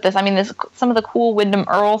spot to put this? I mean, there's some of the cool Wyndham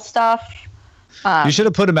Earl stuff. You should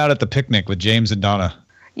have put him out at the picnic with James and Donna.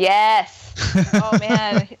 Yes. Oh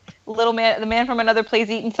man, little man, the man from another place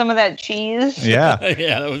eating some of that cheese. Yeah.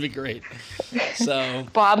 Yeah, that would be great. So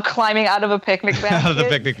Bob climbing out of a picnic basket. Out of the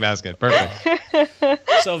picnic basket.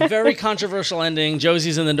 Perfect. So very controversial ending.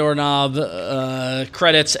 Josie's in the doorknob.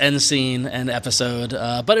 Credits, end scene, and episode.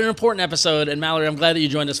 But an important episode. And Mallory, I'm glad that you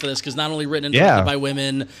joined us for this because not only written and directed by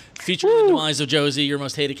women, featuring the demise of Josie, your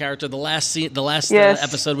most hated character. The last scene,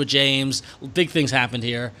 episode with James. Big things happened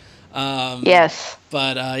here. Yes.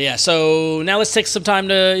 But yeah, so now let's take some time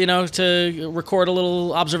to record a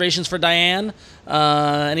little observations for Diane.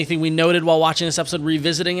 Anything we noted while watching this episode,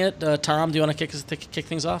 revisiting it. Tom, do you want to kick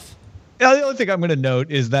things off? Yeah, the only thing I'm going to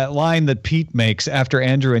note is that line that Pete makes after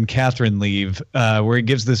Andrew and Catherine leave, where he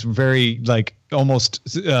gives this very almost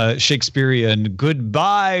Shakespearean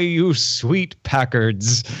 "Goodbye, you sweet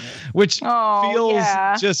Packards," which feels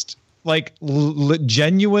just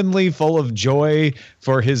genuinely full of joy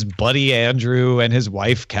for his buddy Andrew and his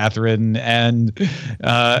wife Catherine, and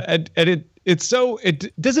it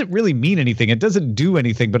doesn't really mean anything. It doesn't do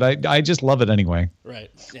anything, but I just love it anyway. Right.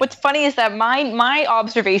 Yeah. What's funny is that my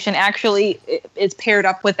observation actually is paired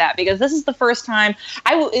up with that because this is the first time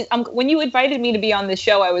when you invited me to be on this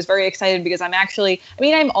show, I was very excited because I'm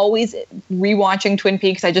always rewatching Twin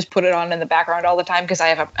Peaks. I just put it on in the background all the time because I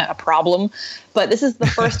have a problem. But this is the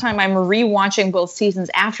first time I'm rewatching both seasons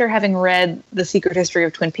after having read The Secret History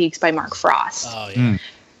of Twin Peaks by Mark Frost. Oh yeah.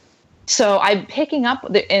 So I'm picking up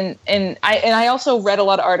and I also read a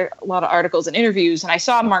lot of articles and interviews, and I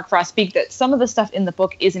saw Mark Frost speak that some of the stuff in the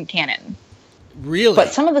book isn't canon. Really? But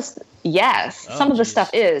some of the stuff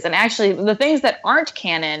is. And actually, the things that aren't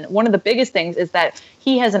canon, one of the biggest things is that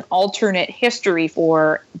he has an alternate history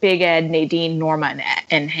for Big Ed, Nadine, Norma,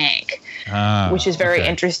 and Hank, which is very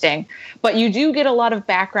interesting. But you do get a lot of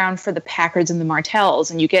background for the Packards and the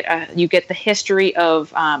Martells, and you get the history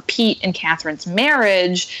of Pete and Catherine's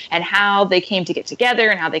marriage and how they came to get together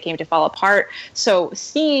and how they came to fall apart. So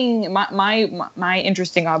seeing my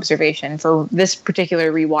interesting observation for this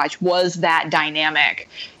particular rewatch was that dynamic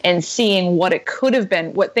and seeing what it could have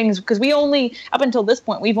been, because up until this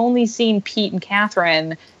point, we've only seen Pete and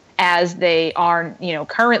Catherine as they are,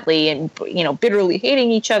 currently, and, bitterly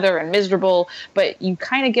hating each other and miserable, but you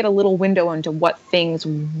kind of get a little window into what things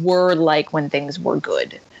were like when things were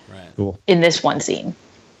good. Right. Cool. In this one scene.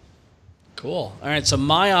 Cool. All right. So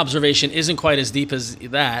my observation isn't quite as deep as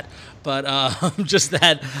that, but just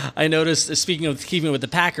that I noticed, speaking of keeping with the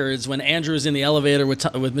Packards, when Andrew is in the elevator with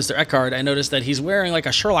Mr. Eckhart, I noticed that he's wearing like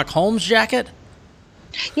a Sherlock Holmes jacket.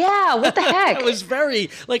 Yeah, what the heck? It was very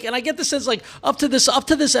and I get the sense up to this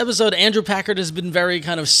episode, Andrew Packard has been very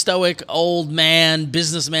kind of stoic, old man,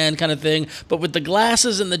 businessman kind of thing. But with the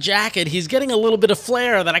glasses and the jacket, he's getting a little bit of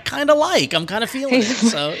flair that I kind of like. I'm kind of feeling it.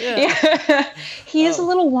 So yeah. He is a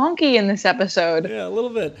little wonky in this episode. Yeah, a little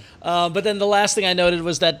bit. But then the last thing I noted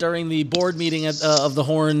was that during the board meeting of the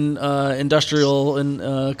Horn Industrial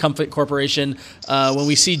and Corporation, when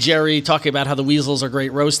we see Jerry talking about how the weasels are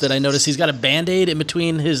great roasted, I noticed he's got a Band-Aid in between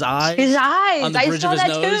his eyes. On the bridge of his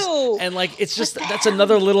nose. Too. And it's just, that's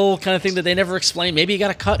another little kind of thing that they never explain. Maybe he got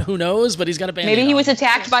a cut, who knows, but he's got a Band-Aid Maybe he was on.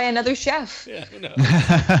 attacked by another chef. Yeah, who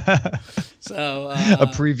knows. So a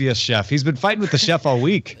previous chef. He's been fighting with the chef all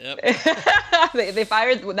week. Yep. They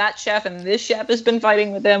fired that chef, and this chef has been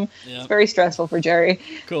fighting with him. Yep. It's very stressful for Jerry.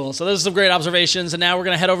 Cool. So those are some great observations. And now we're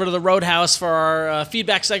going to head over to the Roadhouse for our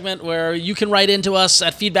feedback segment, where you can write into us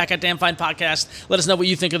at feedback@damnfinepodcast. Let us know what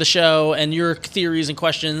you think of the show and your theories and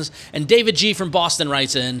questions. And David G. from Boston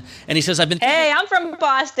writes in, and he says, Hey, I'm from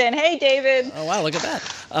Boston. Hey, David. Oh, wow, look at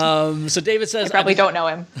that. So David says... I probably don't know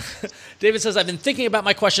him. David says, I've been thinking about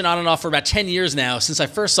my question on and off for about 10 years now, since I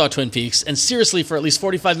first saw Twin Peaks, and seriously for at least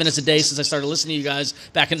 45 minutes a day since I started listening to you guys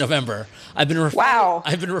back in November. I've been refining...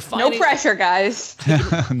 No pressure, guys.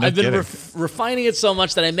 I've been refining it so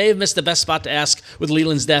much that I may have missed the best spot to ask with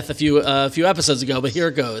Leland's death a few episodes ago, but here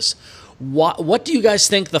it goes. What do you guys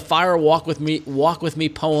think the Fire Walk With Me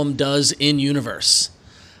poem does in universe?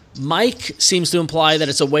 Mike seems to imply that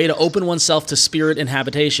it's a way to open oneself to spirit and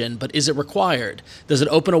habitation, but is it required? Does it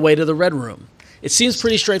open a way to the Red Room? It seems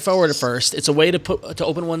pretty straightforward at first. It's a way to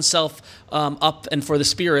open oneself up and for the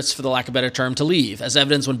spirits, for the lack of a better term, to leave, as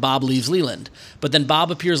evidenced when Bob leaves Leland. But then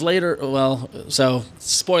Bob appears later. Well, so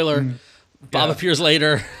spoiler. Bob appears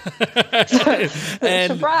later.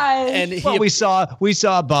 and, surprise! And we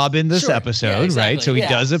saw Bob in this episode, exactly. right? So he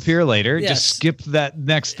does appear later. Yes. Just skip that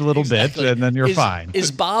next little bit, and then you're fine. Is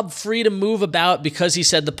Bob free to move about because he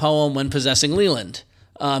said the poem when possessing Leland?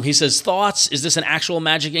 He says, thoughts, is this an actual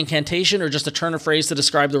magic incantation or just a turn of phrase to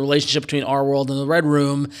describe the relationship between our world and the Red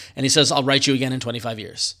Room? And he says, I'll write you again in 25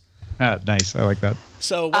 years. Nice. I like that.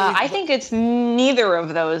 So I think it's neither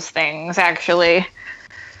of those things, actually.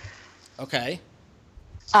 Okay.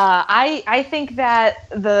 I think that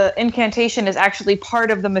the incantation is actually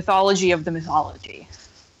part of the mythology of the mythology.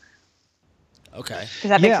 Okay. Does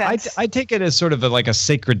that make sense? I take it as sort of like a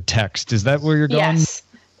sacred text. Is that where you're going?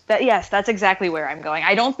 Yes, that's exactly where I'm going.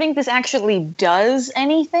 I don't think this actually does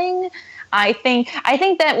anything. I think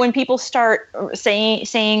that when people start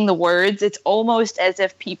saying the words, it's almost as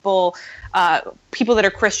if people that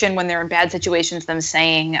are Christian, when they're in bad situations, them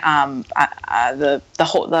saying the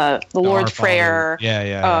Lord's Prayer.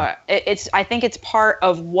 Yeah. I think it's part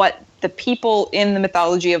of what the people in the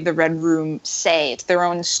mythology of the Red Room say. It's their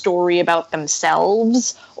own story about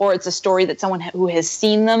themselves, or it's a story that someone who has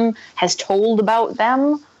seen them has told about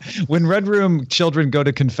them. When Red Room children go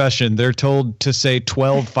to confession, they're told to say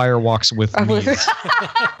 12 firewalks with me.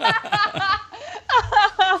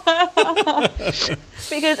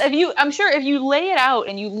 Because I'm sure if you lay it out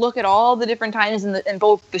and you look at all the different times in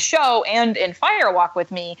both the show and in Firewalk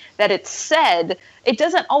with Me that it's said, it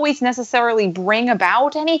doesn't always necessarily bring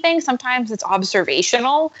about anything. Sometimes it's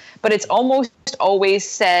observational, but it's almost always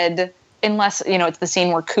said, unless, it's the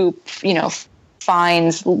scene where Coop,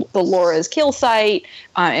 finds the Laura's kill site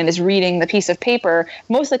and is reading the piece of paper.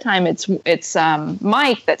 Most of the time it's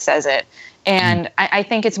Mike that says it. And I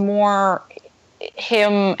think it's more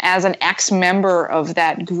him as an ex-member of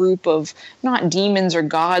that group of not demons or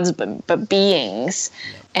gods, but beings.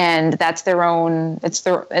 And that's their own, it's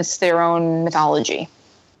their own mythology.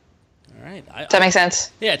 All right. Does that make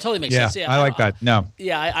sense? Yeah, it totally makes sense. Yeah, I like that. No.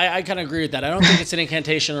 Yeah, I kind of agree with that. I don't think it's an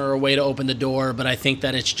incantation or a way to open the door, but I think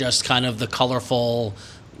that it's just kind of the colorful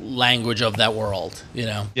language of that world,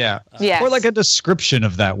 Yeah. Yes. Or like a description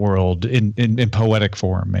of that world in poetic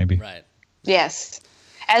form, maybe. Right. Yes.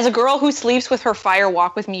 As a girl who sleeps with her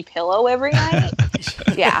Firewalk with Me pillow every night,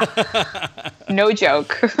 yeah, no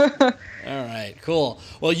joke. All right, cool.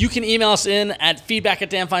 Well, you can email us in at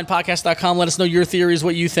feedback@damnfinepodcast.com. Let us know your theories,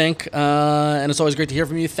 what you think, and it's always great to hear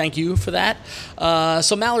from you. Thank you for that.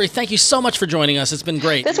 So, Mallory, thank you so much for joining us. It's been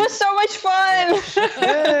great. This was so much fun.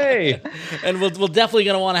 Hey! And we're definitely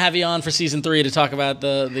going to want to have you on for season 3 to talk about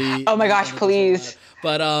the Oh my gosh, please.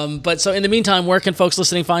 But so in the meantime, where can folks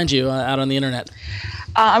listening find you out on the internet?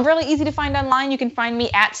 I'm really easy to find online. You can find me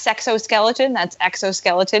at Sexoskeleton. That's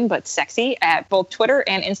exoskeleton, but sexy, at both Twitter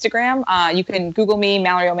and Instagram. You can Google me,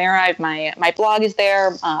 Mallory O'Meara. My blog is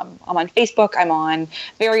there. I'm on Facebook. I'm on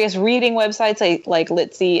various reading websites like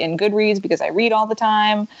Litzy and Goodreads because I read all the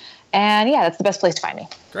time. And yeah, that's the best place to find me.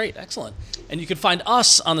 Great, excellent. And you can find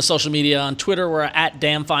us on the social media. On Twitter, we're at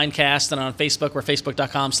DamnFineCast, and on Facebook, we're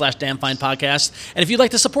facebook.com/DamnFinePodcast. And if you'd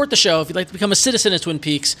like to support the show, if you'd like to become a citizen of Twin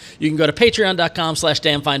Peaks, you can go to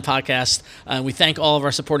patreon.com/DamnFinePodcast. We thank all of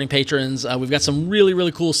our supporting patrons. We've got some really,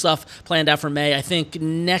 really cool stuff planned out for May. I think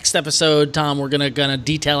next episode, Tom, we're gonna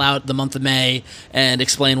detail out the month of May and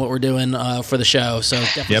explain what we're doing for the show. So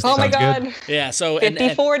definitely. Yep, oh my God. good. Yeah. So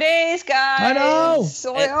 54 days, guys. I know.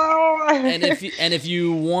 And if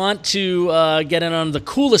you want to get in on the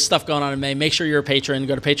coolest stuff going on in May, make sure you're a patron.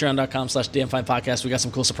 Go to patreon.com/DamnFinePodcast. We got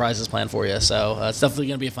some cool surprises planned for you. So it's definitely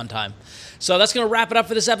going to be a fun time. So that's going to wrap it up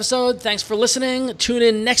for this episode. Thanks for listening. Tune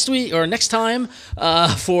in next week or next time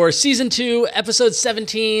for season 2, episode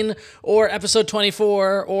 17, or episode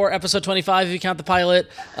 24, or episode 25 if you count the pilot.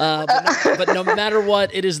 But no matter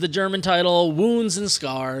what, it is the German title, Wounds and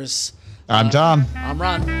Scars. I'm Tom. I'm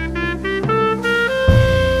Ron.